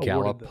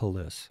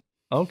Gallipolis.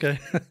 Okay.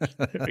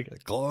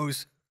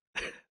 Close.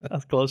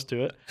 That's close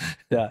to it.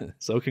 Yeah.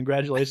 So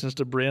congratulations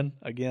to Bryn.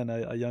 Again,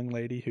 a young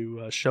lady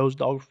who shows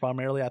dogs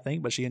primarily, I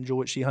think, but she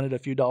hunted a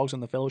few dogs on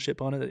the fellowship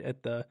hunt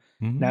at the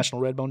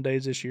National Redbone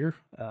Days this year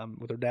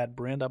with her dad,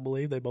 Brent, I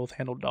believe. They both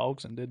handled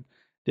dogs and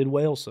did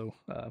well. So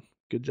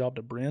good job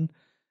to Bryn.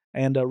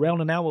 And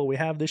rounding out what we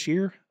have this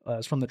year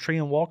is from the Tree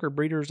and Walker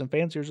Breeders and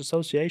Fanciers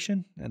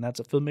Association, and that's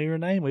a familiar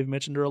name. We've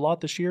mentioned her a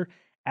lot this year.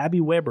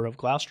 Abby Weber of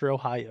Gloucester,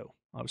 Ohio.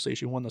 Obviously,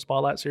 she won the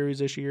Spotlight Series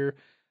this year.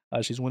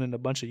 She's winning a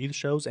bunch of youth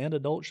shows and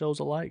adult shows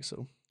alike,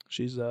 so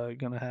she's going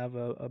to have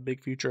a big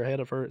future ahead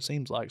of her, it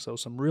seems like. So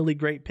some really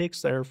great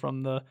picks there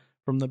from the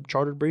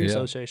Chartered Breed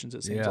Associations,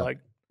 it seems like.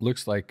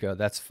 Looks like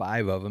that's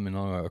 5 of them,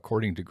 and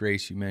according to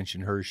Grace, you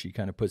mentioned her, she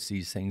kind of puts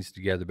these things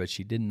together, but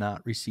she did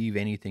not receive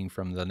anything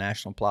from the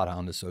National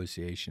Plothound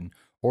Association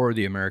or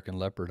the American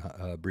Leopard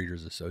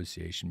Breeders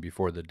Association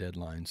before the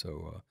deadline,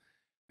 so...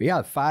 But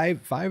yeah,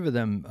 five of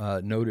them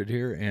noted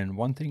here, and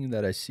one thing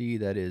that I see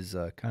that is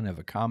kind of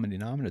a common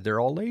denominator, they're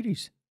all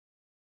ladies.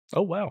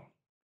 Oh, wow.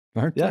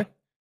 Aren't they?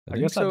 I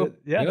guess so. I did.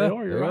 Yeah, they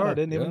are. You're right. I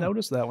didn't even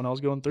notice that when I was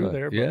going through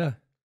there. But. Yeah.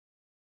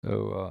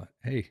 So,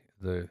 hey,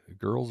 the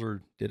girls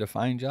did a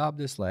fine job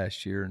this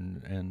last year,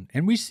 and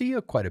we see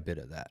quite a bit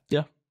of that.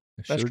 Yeah,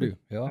 that's true.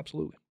 Yeah.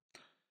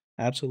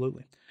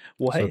 Absolutely.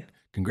 Well, hey.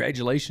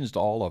 Congratulations to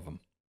all of them.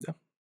 Yeah.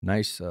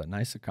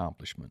 Nice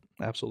accomplishment.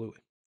 Absolutely.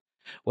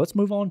 Let's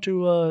move on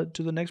to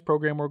the next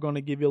program we're going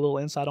to give you a little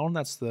insight on.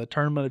 That's the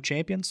Tournament of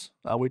Champions.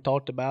 We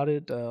talked about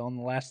it on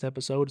the last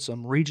episode,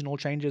 some regional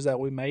changes that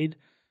we made.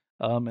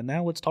 And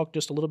now let's talk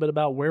just a little bit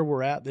about where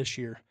we're at this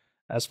year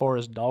as far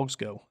as dogs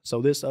go.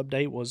 So this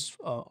update was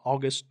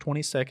August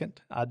 22nd.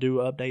 I do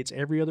updates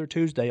every other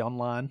Tuesday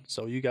online,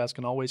 so you guys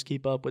can always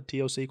keep up with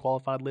TOC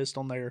qualified list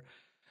on there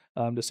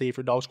to see if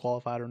your dog's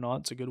qualified or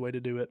not. It's a good way to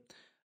do it.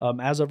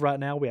 As of right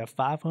now, we have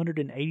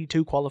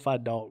 582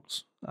 qualified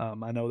dogs.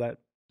 I know that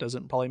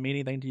doesn't probably mean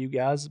anything to you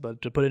guys,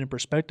 but to put it in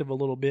perspective a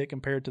little bit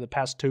compared to the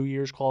past 2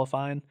 years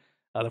qualifying,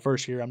 the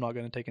first year I'm not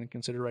going to take into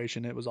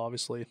consideration. It was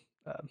obviously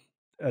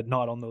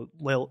not on the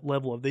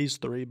level of these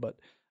three, but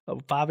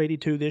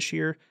 582 this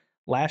year.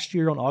 Last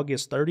year on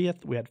August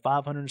 30th, we had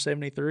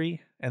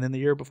 573, and then the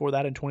year before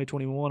that in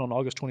 2021 on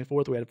August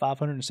 24th, we had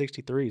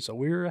 563. So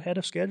we're ahead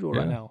of schedule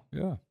right now.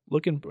 Yeah.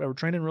 We're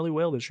trending really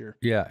well this year.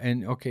 Yeah,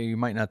 and okay, you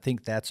might not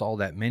think that's all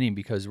that many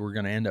because we're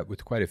going to end up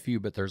with quite a few,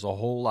 but there's a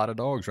whole lot of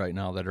dogs right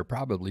now that are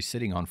probably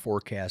sitting on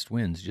 4 cast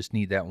wins. Just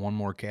need that one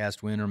more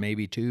cast win or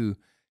maybe 2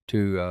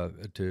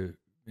 to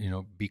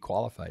be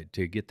qualified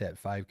to get that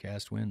 5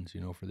 cast wins,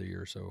 for the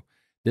year. So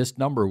this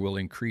number will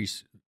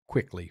increase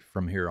quickly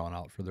from here on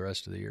out for the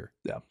rest of the year.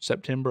 Yeah,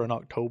 September and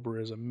October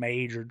is a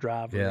major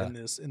driver in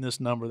this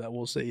number that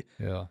we'll see.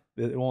 Yeah,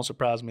 it won't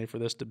surprise me for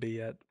this to be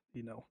at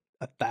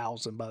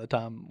 1,000 by the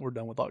time we're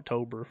done with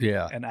October.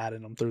 Yeah, and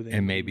adding them through the and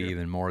end maybe of the year.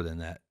 even more than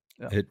that.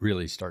 Yeah. It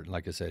really starts,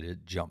 like I said,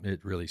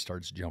 it really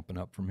starts jumping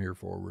up from here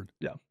forward.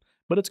 Yeah.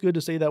 But it's good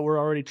to see that we're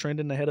already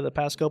trending ahead of the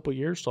past couple of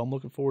years, so I'm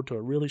looking forward to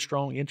a really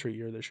strong entry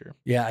year this year.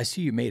 Yeah, I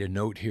see you made a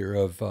note here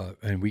of,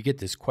 and we get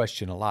this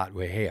question a lot,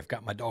 where, hey, I've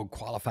got my dog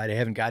qualified. I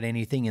haven't got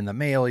anything in the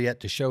mail yet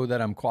to show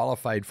that I'm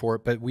qualified for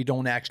it, but we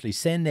don't actually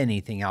send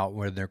anything out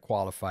when they're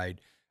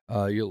qualified.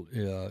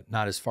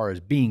 Not as far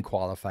as being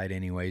qualified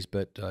anyways,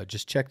 but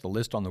just check the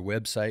list on the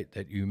website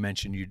that you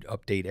mentioned you'd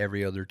update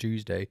every other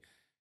Tuesday.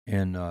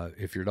 And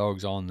if your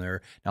dog's on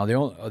there. Now,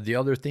 the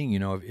other thing,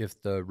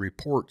 if the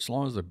report, as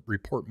long as the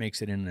report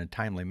makes it in a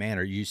timely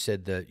manner, you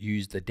said that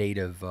use the date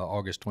of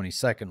August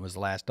 22nd was the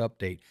last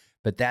update,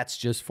 but that's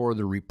just for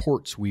the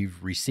reports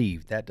we've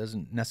received. That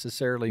doesn't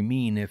necessarily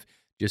mean if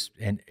just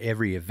in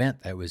every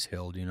event that was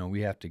held,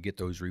 we have to get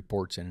those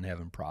reports in and have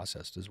them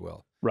processed as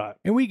well. Right.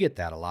 And we get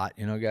that a lot,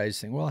 guys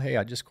saying, well, hey,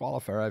 I just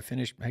qualified.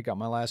 I got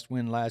my last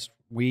win last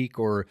week,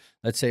 or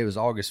let's say it was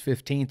August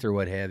 15th or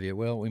what have you.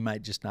 Well, we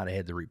might just not have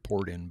had the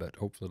report in, but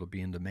hopefully it'll be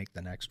in to make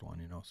the next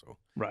one, so.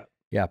 Right.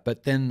 Yeah,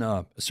 but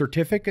then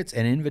certificates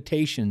and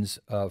invitations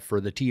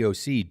for the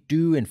TOC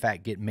do, in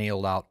fact, get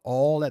mailed out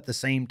all at the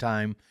same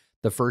time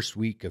the first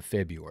week of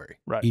February.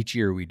 Right. Each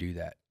year we do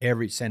that.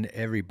 Send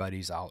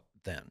everybody's out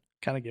then.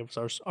 Kind of gives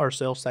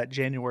ourselves that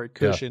January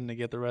cushion to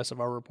get the rest of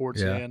our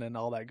reports in and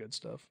all that good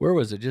stuff. Where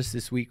was it? Just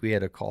this week we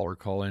had a caller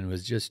call in,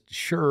 was just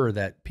sure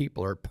that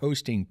people are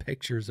posting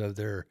pictures of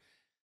their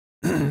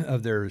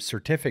of their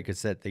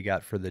certificates that they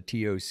got for the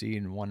TOC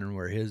and wondering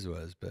where his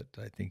was, but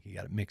I think he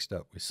got it mixed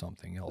up with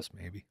something else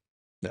maybe.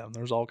 Yeah,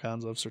 there's all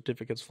kinds of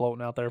certificates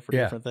floating out there for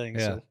different things.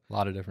 Yeah, so. A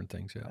lot of different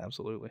things, yeah.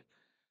 Absolutely.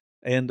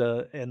 And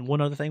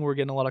one other thing we're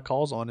getting a lot of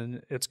calls on,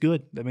 and it's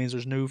good. That means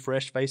there's new,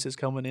 fresh faces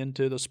coming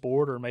into the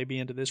sport or maybe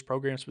into this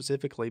program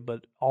specifically,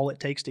 but all it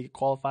takes to get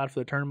qualified for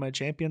the Tournament of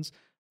Champions,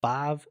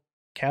 5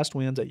 cast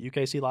wins at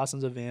UKC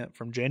License Event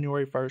from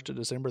January 1st to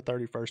December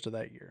 31st of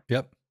that year.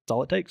 Yep. That's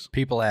all it takes.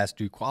 People ask,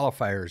 do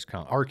qualifiers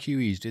count?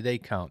 RQEs, do they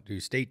count? Do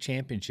state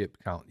championship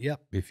count?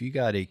 Yep. If you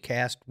got a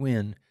cast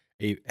win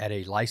at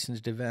a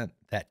licensed event,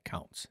 that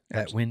counts.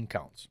 That win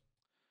counts.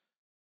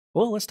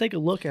 Well, let's take a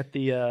look at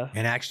the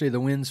and actually the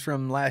wins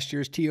from last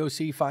year's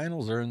TOC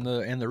finals are in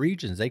the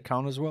regions. They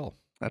count as well.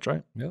 That's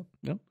right. Yep.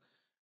 Well,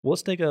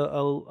 let's take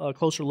a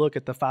closer look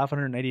at the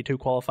 582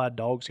 qualified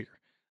dogs here.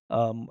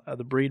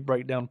 The breed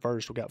breakdown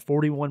first. We got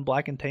 41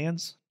 black and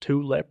tans,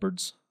 2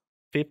 leopards,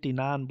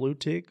 59 blue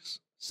ticks,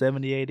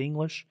 78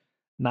 English,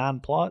 9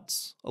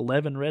 plots,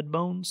 11 red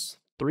bones,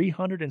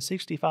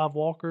 365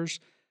 walkers,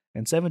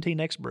 and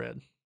 17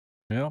 X-bred.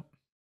 Yep.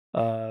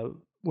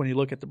 When you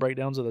look at the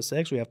breakdowns of the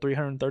sex, we have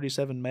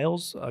 337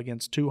 males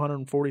against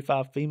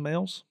 245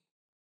 females.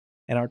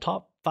 And our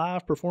top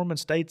 5 performance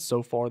states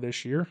so far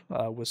this year,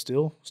 was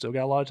still got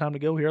a lot of time to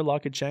go here. A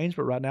lot could change,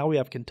 but right now we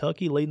have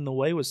Kentucky leading the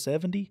way with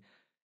 70,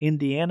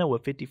 Indiana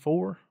with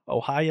 54,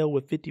 Ohio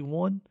with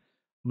 51,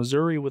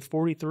 Missouri with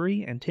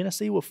 43, and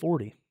Tennessee with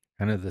 40.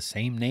 Kind of the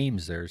same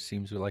names there.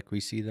 Seems like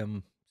we see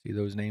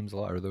those names a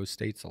lot, or those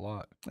states a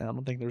lot. I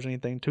don't think there's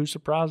anything too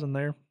surprising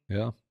there.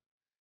 Yeah.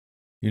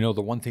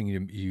 The one thing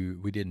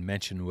we didn't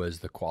mention was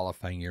the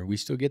qualifying year. We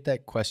still get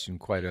that question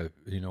quite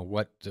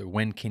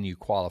when can you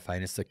qualify?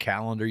 And it's the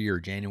calendar year,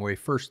 January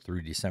 1st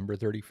through December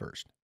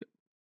 31st.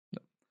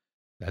 Yep.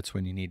 That's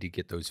when you need to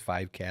get those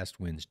 5 cast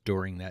wins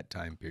during that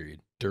time period,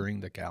 during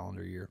the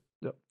calendar year.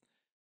 Yep.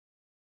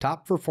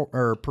 Top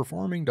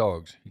performing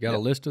dogs. You got a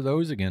list of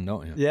those again,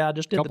 don't you? Yeah, I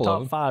just did the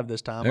top 5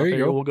 this time. There I you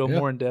figure go. We'll go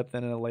more in depth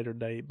in a later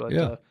date, but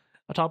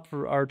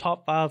our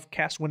top 5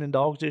 cast winning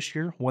dogs this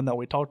year, one that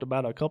we talked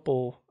about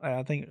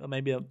I think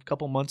maybe a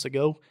couple months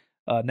ago,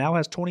 Now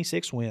has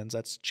 26 wins.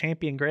 That's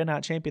Grand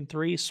Night Champion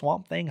 3,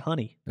 Swamp Thing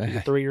Honey. She's a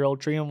Right. 3-year-old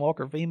Treeing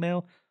Walker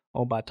female,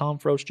 owned by Tom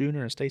Frost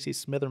Jr. and Stacy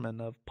Smitherman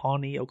of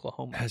Pawnee,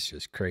 Oklahoma. That's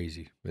just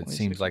crazy. It 26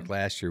 seems like wins.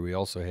 last year we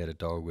also had a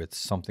dog with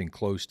something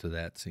close to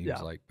that, seems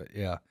Yeah. like. But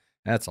yeah,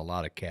 that's a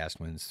lot of cast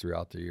wins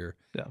throughout the year.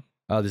 Yeah.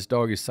 This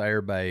dog is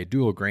sired by a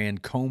dual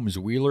grand Combs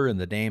Wheeler, and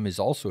the dam is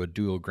also a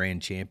dual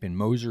grand champion,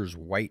 Moser's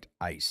White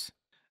Ice.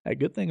 A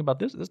good thing about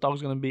this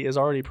dog's going to be is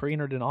already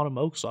pre-entered in Autumn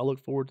Oaks, so I look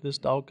forward to this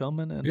dog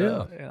coming, and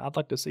and I'd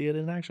like to see it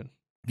in action.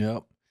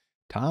 Yep.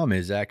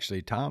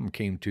 Tom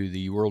came to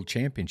the World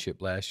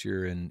Championship last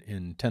year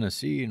in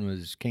Tennessee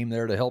and came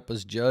there to help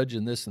us judge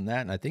and this and that.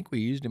 And I think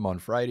we used him on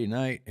Friday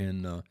night,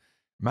 and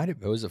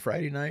it was a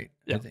Friday night.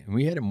 Yeah. I think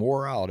we had him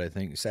wore out. I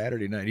think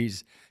Saturday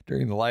night.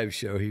 During the live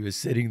show, he was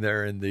sitting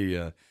there in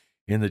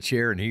the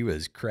chair, and he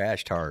was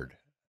crashed hard.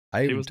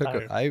 I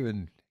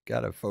even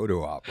got a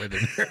photo op with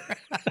him.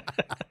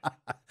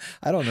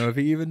 I don't know if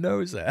he even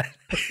knows that.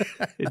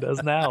 He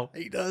does now.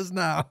 He does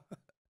now.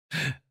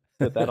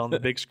 Put that on the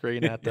big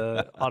screen at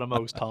the Autumn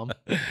Oaks, Tom.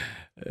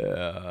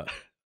 Yeah.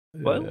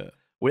 Well,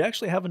 we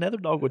actually have another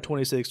dog with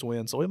 26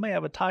 wins, so we may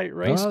have a tight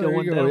race Oh, there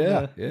going you go.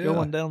 down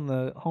going down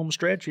the home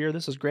stretch here.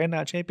 This is Grand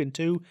Night Champion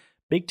 2,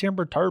 Big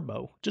Timber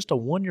Turbo, just a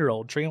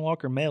 1-year-old Treeing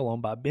Walker male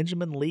owned by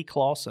Benjamin Lee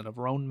Clausen of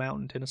Roan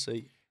Mountain,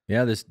 Tennessee.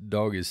 Yeah, this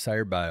dog is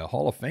sired by a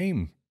Hall of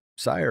Fame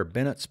sire,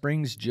 Bennett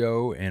Springs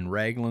Joe, and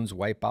Raglan's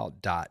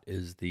Wipeout Dot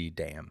is the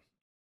dam.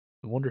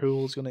 I wonder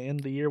who is going to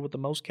end the year with the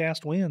most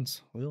cast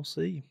wins. We'll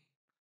see.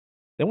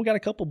 Then we got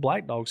a couple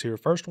black dogs here.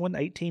 First one,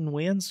 18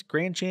 wins.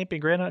 Grand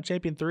Night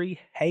Champion 3,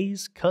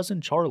 Hayes Cousin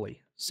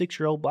Charlie.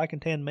 6-year-old black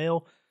and tan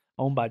male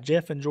owned by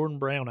Jeff and Jordan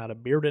Brown out of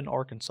Bearden,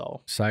 Arkansas.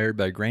 Sired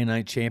by Grand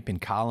Night Champion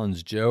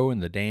Collins Joe,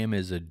 and the dam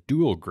is a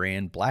dual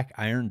grand Black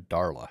Iron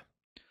Darla.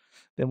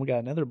 Then we got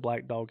another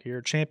black dog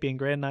here.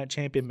 Grand Night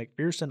Champion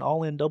McPherson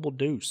All-In Double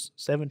Deuce.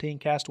 17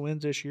 cast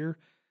wins this year.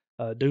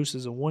 Deuce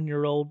is a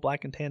 1-year-old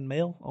black and tan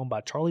male owned by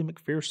Charlie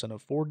McPherson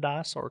of Fort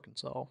Dice,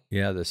 Arkansas.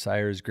 Yeah, the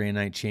sire is Grand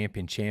Night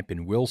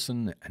Champion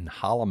Wilson and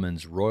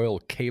Holloman's Royal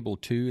Cable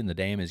 2, and the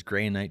dam is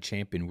Grand Night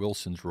Champion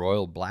Wilson's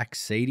Royal Black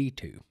Sadie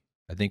 2.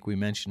 I think we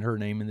mentioned her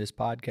name in this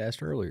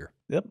podcast earlier.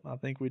 Yep, I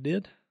think we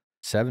did.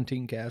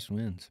 17 cast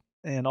wins.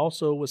 And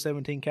also with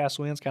 17 cast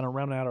wins, kind of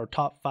rounding out our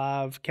top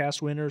 5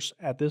 cast winners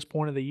at this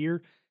point of the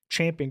year,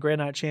 Grand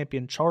Night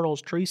Champion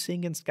Charles Tree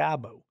Singing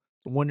Skybow.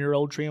 The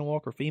 1-year-old Treeing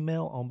Walker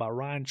female owned by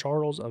Ryan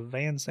Charles of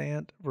Van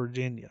Sant,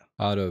 Virginia.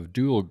 Out of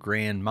dual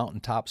grand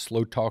Mountaintop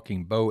Slow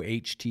Talking Bow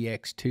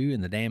HTX2,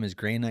 and the dam is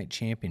Grand Night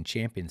Champion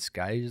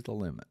Sky's the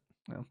Limit.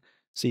 Well,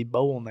 see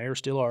Bo on there,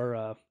 still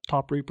our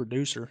top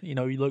reproducer. You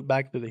know, you look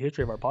back through the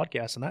history of our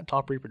podcast, and that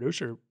top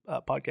reproducer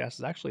podcast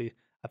is actually,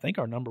 I think,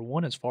 our number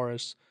 1 as far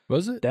as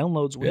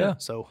downloads went. Yeah.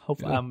 So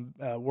hopefully I'm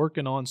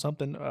working on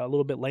something a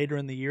little bit later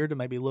in the year to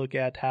maybe look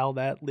at how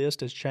that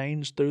list has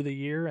changed through the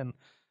year and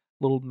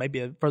maybe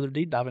a further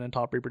deep dive into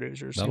top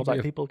reproducers. Seems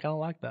like people kind of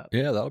like that.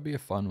 Yeah, that'll be a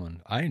fun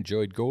one. I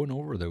enjoyed going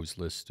over those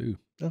lists too.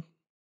 Yeah.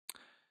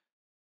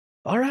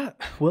 All right.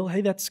 Well,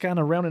 hey, that's kind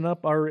of rounding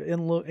up our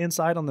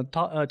insight on the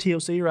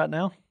TOC right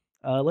now.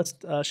 Let's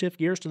shift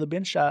gears to the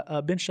bench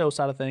show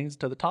side of things,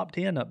 to the top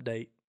 10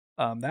 update.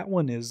 That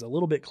one is a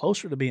little bit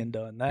closer to being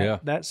done.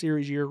 That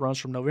series year runs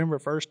from November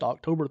 1st to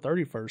October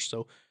 31st,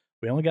 so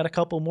we only got a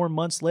couple more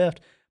months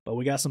left. But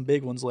we got some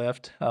big ones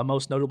left,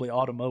 most notably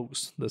Autumn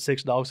Oaks. The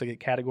 6 dogs that get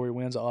category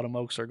wins at Autumn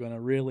Oaks are going to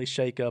really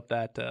shake up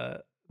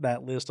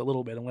that list a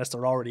little bit, unless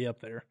they're already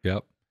up there.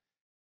 Yep.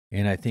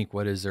 And I think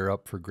what is there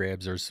up for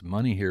grabs? There's some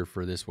money here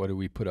for this. What do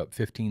we put up?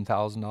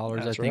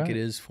 $15,000. I think it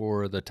is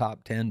for the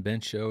top 10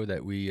 bench show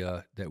that we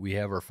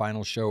have our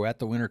final show at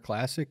the Winter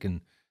Classic,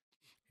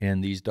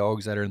 and these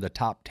dogs that are in the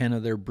top 10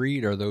 of their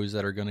breed are those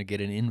that are going to get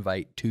an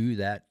invite to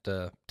that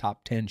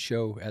top 10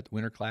 show at the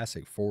Winter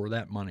Classic for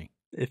that money.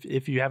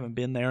 If you haven't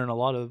been there, and a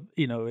lot of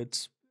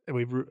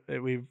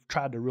we've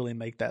tried to really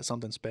make that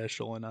something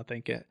special, and I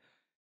think it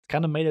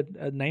kind of made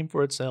a name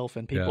for itself,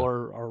 and people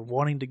are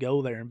wanting to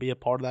go there and be a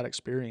part of that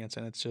experience,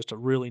 and it's just a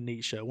really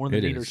neat show. One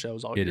of the neater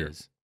shows all year. It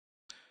is.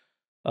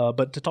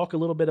 But to talk a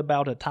little bit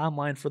about a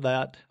timeline for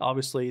that,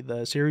 obviously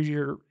the series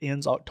year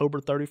ends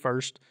October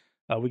 31st.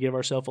 We give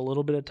ourselves a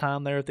little bit of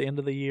time there at the end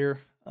of the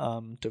year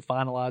to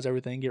finalize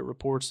everything, get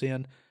reports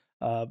in.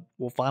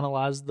 We'll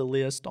finalize the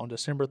list on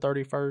December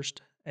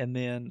 31st, and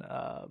then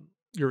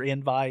your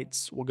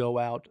invites will go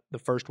out the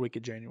first week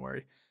of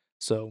January.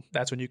 So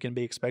that's when you can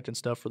be expecting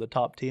stuff for the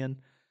top 10.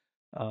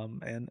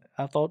 And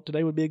I thought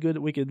today would be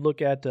we could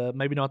look at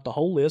maybe not the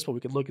whole list, but we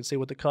could look and see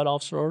what the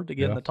cutoffs are to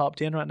get in the top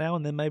 10 right now,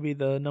 and then maybe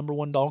the number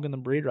 1 dog in the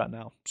breed right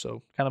now.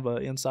 So kind of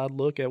an inside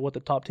look at what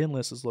the top 10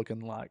 list is looking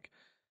like.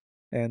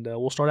 And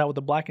we'll start out with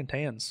the black and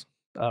tans.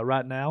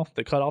 Right now,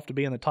 the cutoff to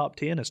be in the top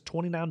 10 is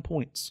 29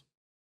 points.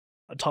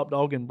 A top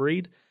dog in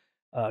breed,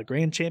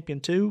 Grand Champion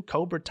 2,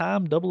 Cobra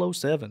Time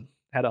 007,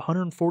 had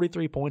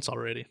 143 points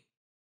already.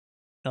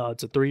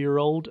 It's a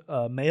 3-year-old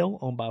male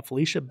owned by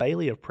Felicia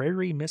Bailey of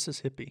Prairie,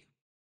 Mississippi.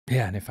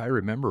 Yeah, and if I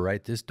remember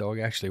right, this dog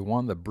actually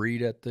won the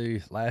breed at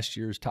the last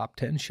year's top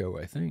 10 show,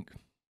 I think.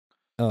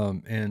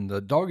 And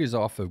the dog is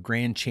off of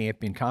Grand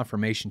Champion,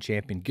 Confirmation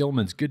Champion,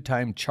 Gilman's Good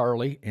Time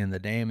Charlie, and the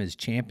dam is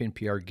Champion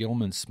PR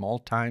Gilman's Small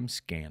Time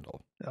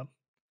Scandal.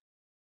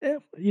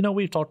 Yeah,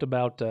 we've talked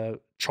about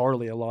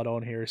Charlie a lot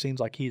on here. It seems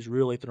like he's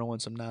really throwing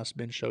some nice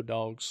bench show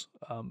dogs,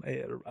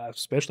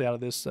 especially out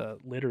of this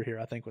litter here,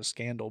 I think, was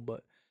Scandal.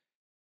 But,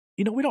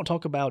 we don't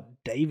talk about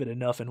David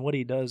enough and what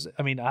he does.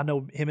 I mean, I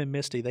know him and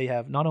Misty, they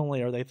have, not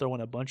only are they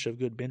throwing a bunch of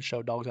good bench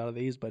show dogs out of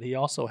these, but he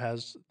also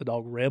has the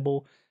dog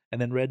Rebel and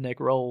then Redneck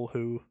Roll,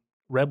 who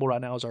Rebel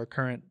right now is our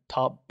current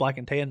top black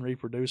and tan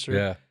reproducer.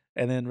 Yeah.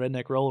 And then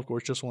Redneck Roll, of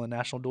course, just won the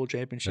National Dual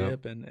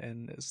Championship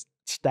and is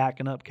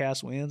stacking up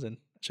cast wins. And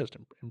it's just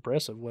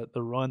impressive what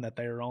the run that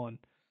they're on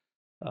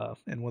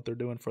and what they're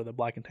doing for the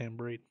black and tan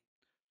breed.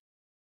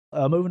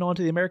 Moving on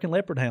to the American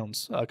Leopard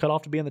Hounds. Cut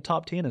off to be in the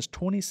top 10 is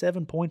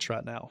 27 points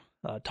right now.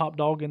 Top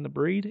dog in the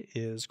breed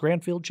is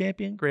Grand Field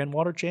Champion, Grand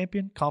Water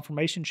Champion,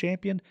 Confirmation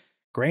Champion,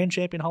 Grand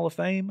Champion Hall of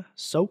Fame,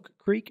 Soak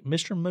Creek,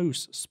 Mr.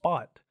 Moose,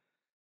 Spot.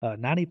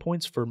 90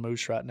 points for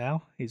Moose right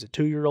now. He's a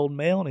 2-year-old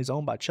male, and he's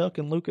owned by Chuck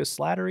and Lucas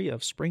Slattery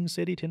of Spring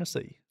City,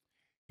 Tennessee.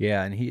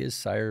 Yeah, and he is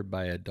sired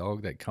by a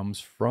dog that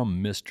comes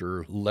from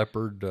Mr.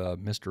 Leopard,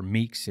 Mr.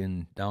 Meeks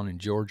down in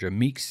Georgia.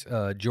 Meeks,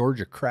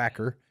 Georgia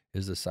Cracker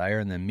is the sire,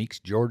 and then Meeks,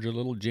 Georgia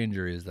Little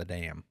Ginger is the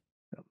dam.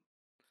 Yep.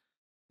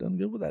 Done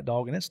good with that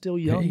dog, and it's still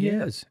young. He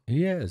is.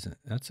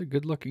 That's a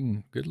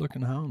good-looking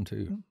hound,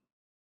 too. Yep.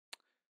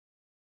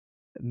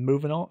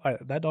 Moving on,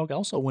 that dog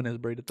also won his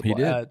breed at the top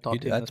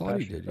 10 I thought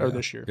he did. Or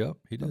this year. Yep,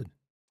 he did.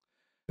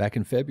 Back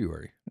in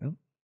February. Yep.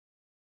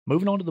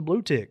 Moving on to the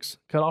Blue Ticks.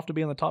 Cut off to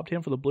be in the top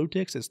 10 for the Blue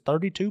Ticks is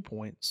 32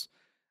 points.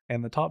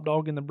 And the top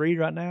dog in the breed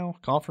right now,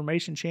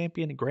 Confirmation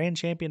Champion, Grand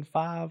Champion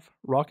 5,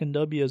 Rockin'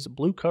 W's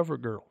Blue Cover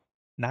Girl.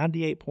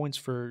 98 points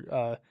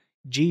for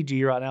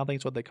Gigi right now, I think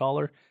that's what they call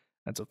her.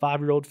 That's a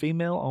 5-year-old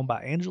female owned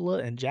by Angela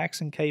and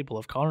Jackson Cable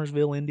of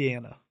Connersville,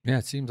 Indiana. Yeah,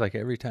 it seems like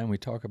every time we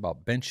talk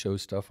about bench show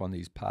stuff on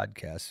these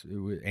podcasts,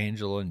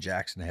 Angela and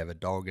Jackson have a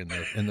dog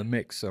in the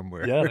mix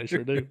somewhere. Yeah, they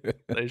sure do.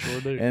 They sure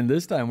do. And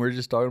this time we're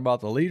just talking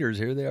about the leaders.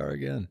 Here they are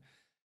again.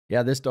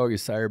 Yeah, this dog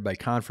is sired by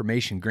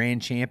Confirmation,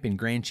 Grand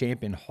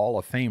Champion, Hall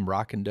of Fame,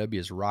 Rockin'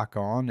 W's Rock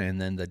On,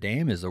 and then the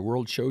dam is the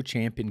World Show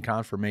Champion,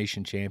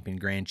 Confirmation Champion,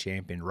 Grand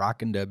Champion,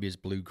 Rockin' W's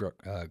Blue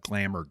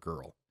Glamour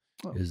Girl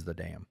is the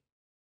dam.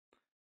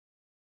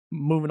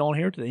 Moving on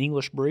here to the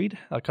English breed.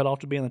 Cut off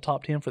to be in the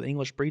top 10 for the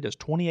English breed is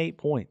 28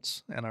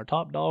 points. And our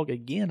top dog,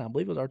 again, I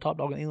believe it was our top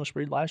dog in the English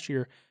breed last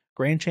year,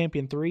 Grand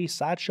Champion 3,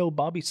 Sideshow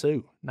Bobby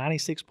Sue.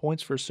 96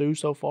 points for Sue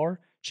so far.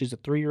 She's a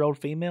 3-year-old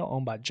female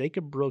owned by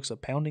Jacob Brooks of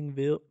Pounding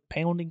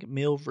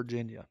Mill,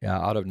 Virginia. Yeah,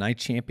 out of Night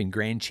Champion,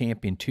 Grand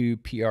Champion 2,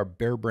 PR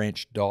Bear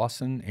Branch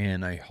Dawson,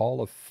 and a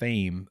Hall of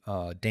Fame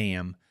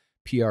dam,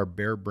 PR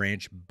Bear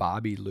Branch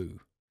Bobby Lou.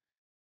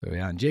 So,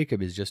 yeah, and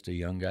Jacob is just a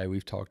young guy.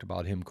 We've talked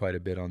about him quite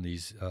a bit on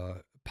these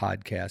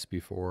podcasts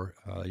before.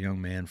 A young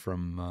man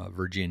from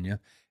Virginia.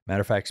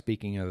 Matter of fact,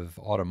 speaking of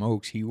Autumn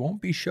Oaks, he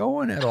won't be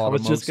showing at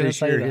Autumn Oaks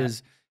this year.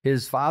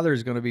 His father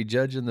is going to be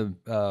judging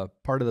the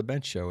part of the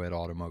bench show at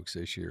Autumn Oaks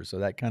this year. So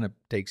that kind of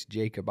takes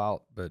Jacob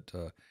out. But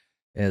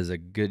as a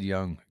good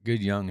young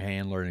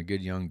handler and a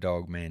good young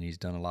dog man, he's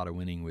done a lot of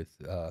winning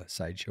with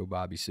Sideshow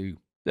Bobby Sue.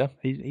 Yeah,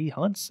 he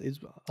hunts. He's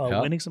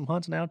winning some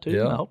hunts now, too.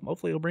 Yeah.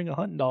 Hopefully he'll bring a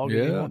hunting dog.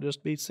 Yeah. He won't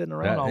just be sitting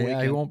around all weekend.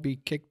 Yeah, he won't be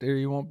kicked there.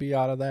 He won't be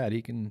out of that.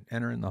 He can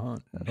enter in the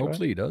hunt.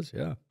 Hopefully he does,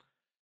 yeah.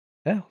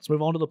 Yeah, let's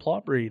move on to the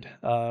Plot breed.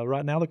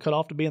 Right now, the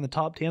cutoff to be in the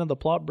top 10 of the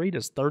Plot breed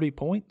is 30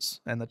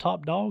 points, and the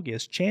top dog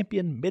is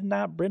Champion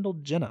Midnight Brindle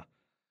Jenna.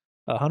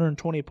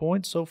 120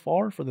 points so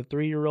far for the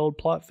 3-year-old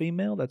Plot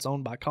female that's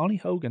owned by Connie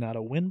Hogan out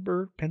of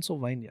Windber,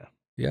 Pennsylvania.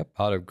 Yep,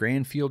 out of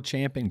Grand Field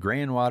Champion,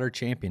 Grand Water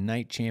Champion,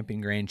 Night Champion,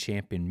 Grand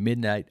Champion,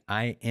 Midnight,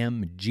 I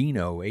Am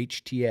Gino,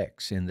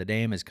 HTX, and the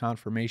dam is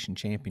Confirmation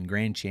Champion,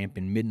 Grand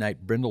Champion,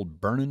 Midnight Brindle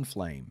Burnin'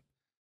 Flame.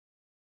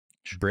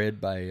 Bred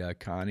by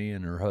Connie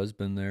and her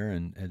husband there,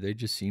 and they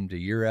just seem to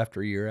year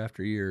after year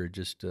after year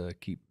just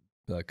keep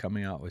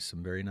coming out with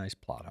some very nice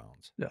Plot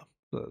hounds. Yeah.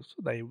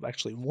 They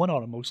actually won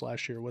Autumn Oaks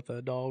last year with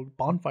a dog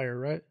Bonfire,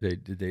 right? They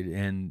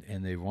and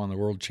they've won the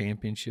world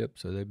championship,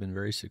 so they've been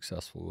very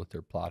successful with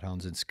their Plot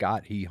hounds. And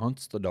Scott, he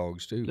hunts the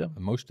dogs too. Yeah.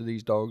 Most of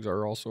these dogs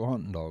are also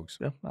hunting dogs.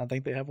 Yeah, I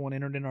think they have one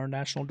entered in our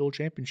National Dual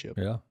Championship.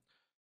 Yeah.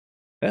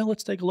 Well,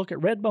 let's take a look at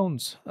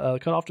Redbones.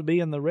 Cut off to be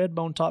in the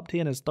Redbone top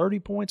 10 is 30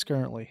 points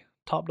currently.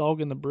 Top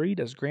dog in the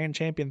breed is Grand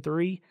Champion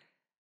 3,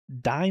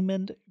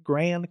 Diamond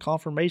Grand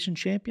Confirmation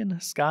Champion,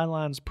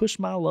 Skyline's Push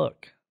My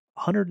Luck.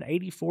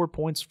 184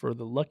 points for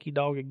the lucky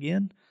dog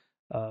again.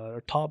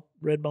 Our top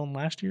Redbone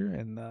last year,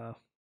 and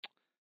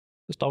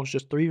this dog's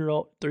just 3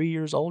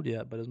 years old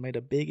yet, but has made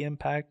a big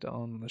impact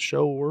on the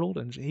show world,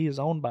 and he is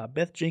owned by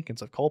Beth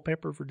Jenkins of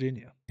Culpeper,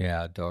 Virginia.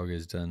 Yeah, dog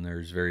has done.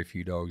 There's very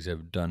few dogs that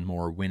have done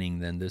more winning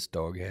than this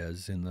dog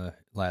has in the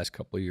last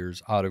couple of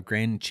years. Out of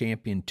Grand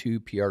Champion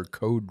 2, PR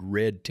Code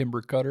Red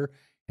Timber Cutter,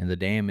 and the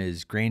dam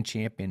is Grand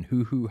Champion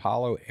Hoo Hoo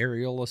Hollow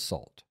Aerial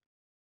Assault.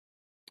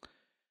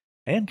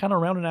 And kind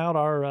of rounding out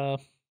our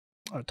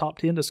top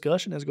 10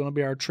 discussion is going to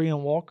be our Tree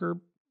and Walker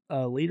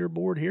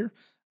leaderboard here.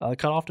 The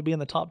cutoff to be in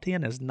the top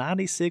 10 is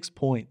 96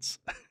 points.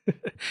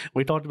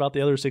 We talked about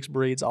the other 6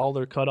 breeds. All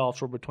their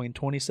cutoffs were between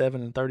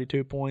 27 and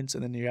 32 points.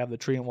 And then you have the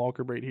Tree and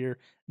Walker breed here,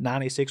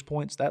 96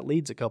 points. That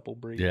leads a couple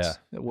breeds. Yeah.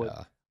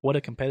 What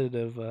a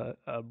competitive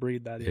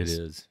breed that is.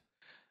 It is.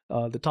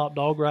 The top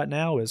dog right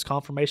now is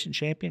Confirmation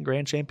Champion,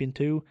 Grand Champion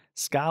 2,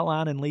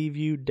 Skyline and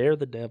Leaveview, Dare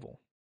the Devil.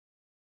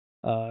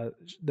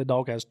 The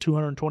dog has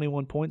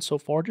 221 points so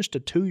far, just a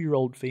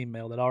 2-year-old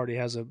female that already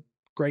has a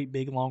great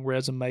big long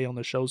resume on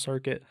the show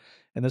circuit.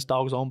 And this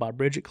dog's owned by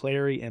Bridget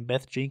Clary and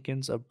Beth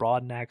Jenkins of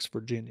Broadnax,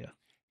 Virginia.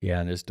 Yeah,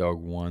 and this dog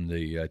won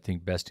the, I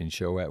think, Best in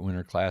Show at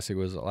Winter Classic.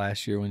 Was it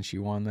last year when she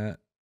won that?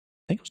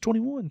 I think it was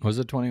 21. Was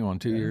it 21?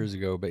 2 years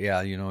ago. But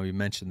yeah, you know, you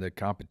mentioned the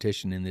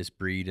competition in this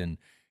breed, and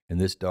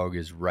this dog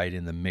is right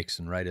in the mix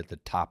and right at the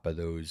top of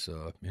those,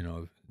 you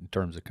know, in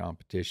terms of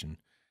competition.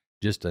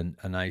 Just a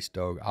nice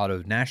dog. Out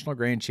of National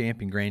Grand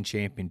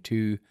Champion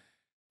 2,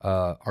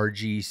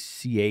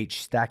 RGCH,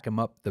 Stack 'em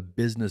Up, the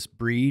business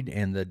breed,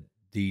 and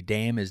the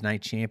dam is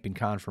Night Champion,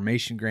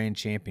 Confirmation Grand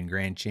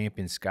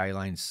Champion,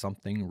 Skyline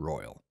Something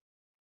Royal.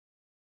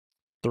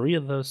 3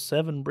 of the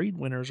 7 breed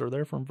winners are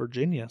there from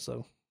Virginia,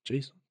 so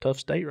geez, tough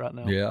state right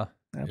now. Yeah,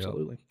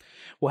 absolutely. Yep.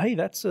 Well, hey,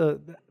 that's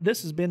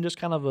this has been just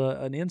kind of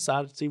an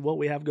insight to see what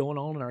we have going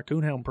on in our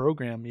Coonhound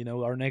program. You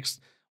know,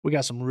 we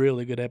got some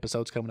really good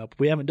episodes coming up.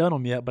 We haven't done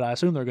them yet, but I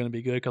assume they're going to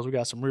be good because we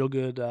got some real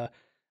good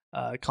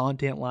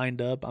content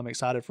lined up. I'm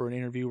excited for an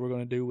interview we're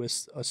going to do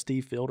with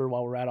Steve Fielder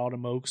while we're at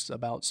Autumn Oaks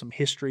about some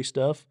history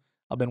stuff.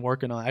 I've been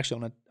working on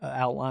an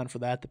outline for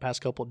that the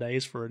past couple of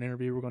days for an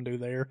interview we're going to do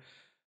there.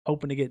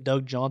 Hoping to get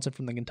Doug Johnson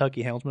from the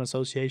Kentucky Houndsman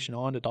Association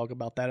on to talk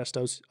about that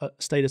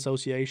state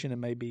association,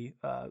 and maybe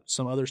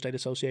some other state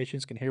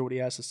associations can hear what he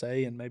has to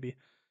say. And maybe,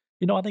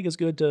 you know, I think it's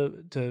good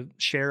to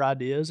share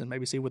ideas and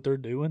maybe see what they're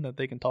doing that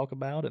they can talk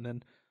about. And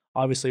then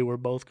obviously we're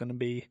both going to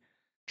be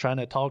trying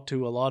to talk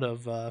to a lot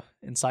of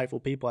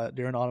insightful people out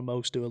during Autumn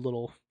Oaks, do a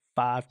little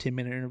 5-10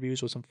 minute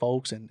interviews with some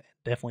folks, and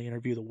definitely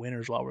interview the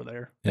winners while we're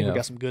there. I think we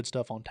got some good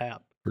stuff on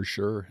tap. For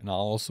sure. And I'll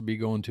also be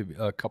going to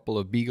a couple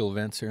of Beagle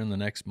events here in the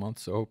next month,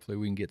 so hopefully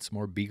we can get some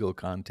more Beagle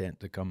content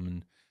to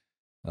come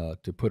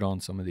and to put on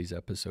some of these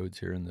episodes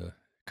here in the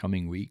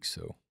coming weeks.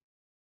 So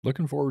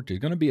looking forward to it.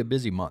 It's going to be a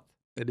busy month.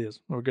 It is.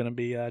 We're going to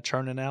be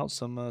churning out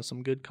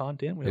some good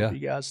content. We hope you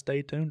guys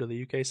stay tuned to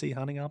the UKC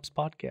Hunting Ops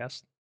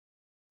podcast.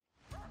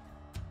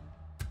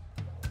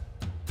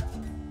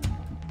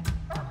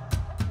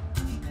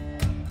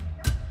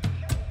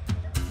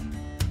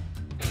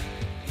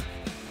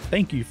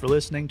 Thank you for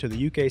listening to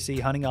the UKC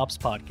Hunting Ops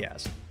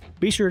podcast.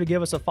 Be sure to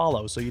give us a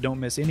follow so you don't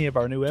miss any of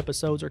our new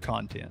episodes or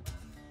content.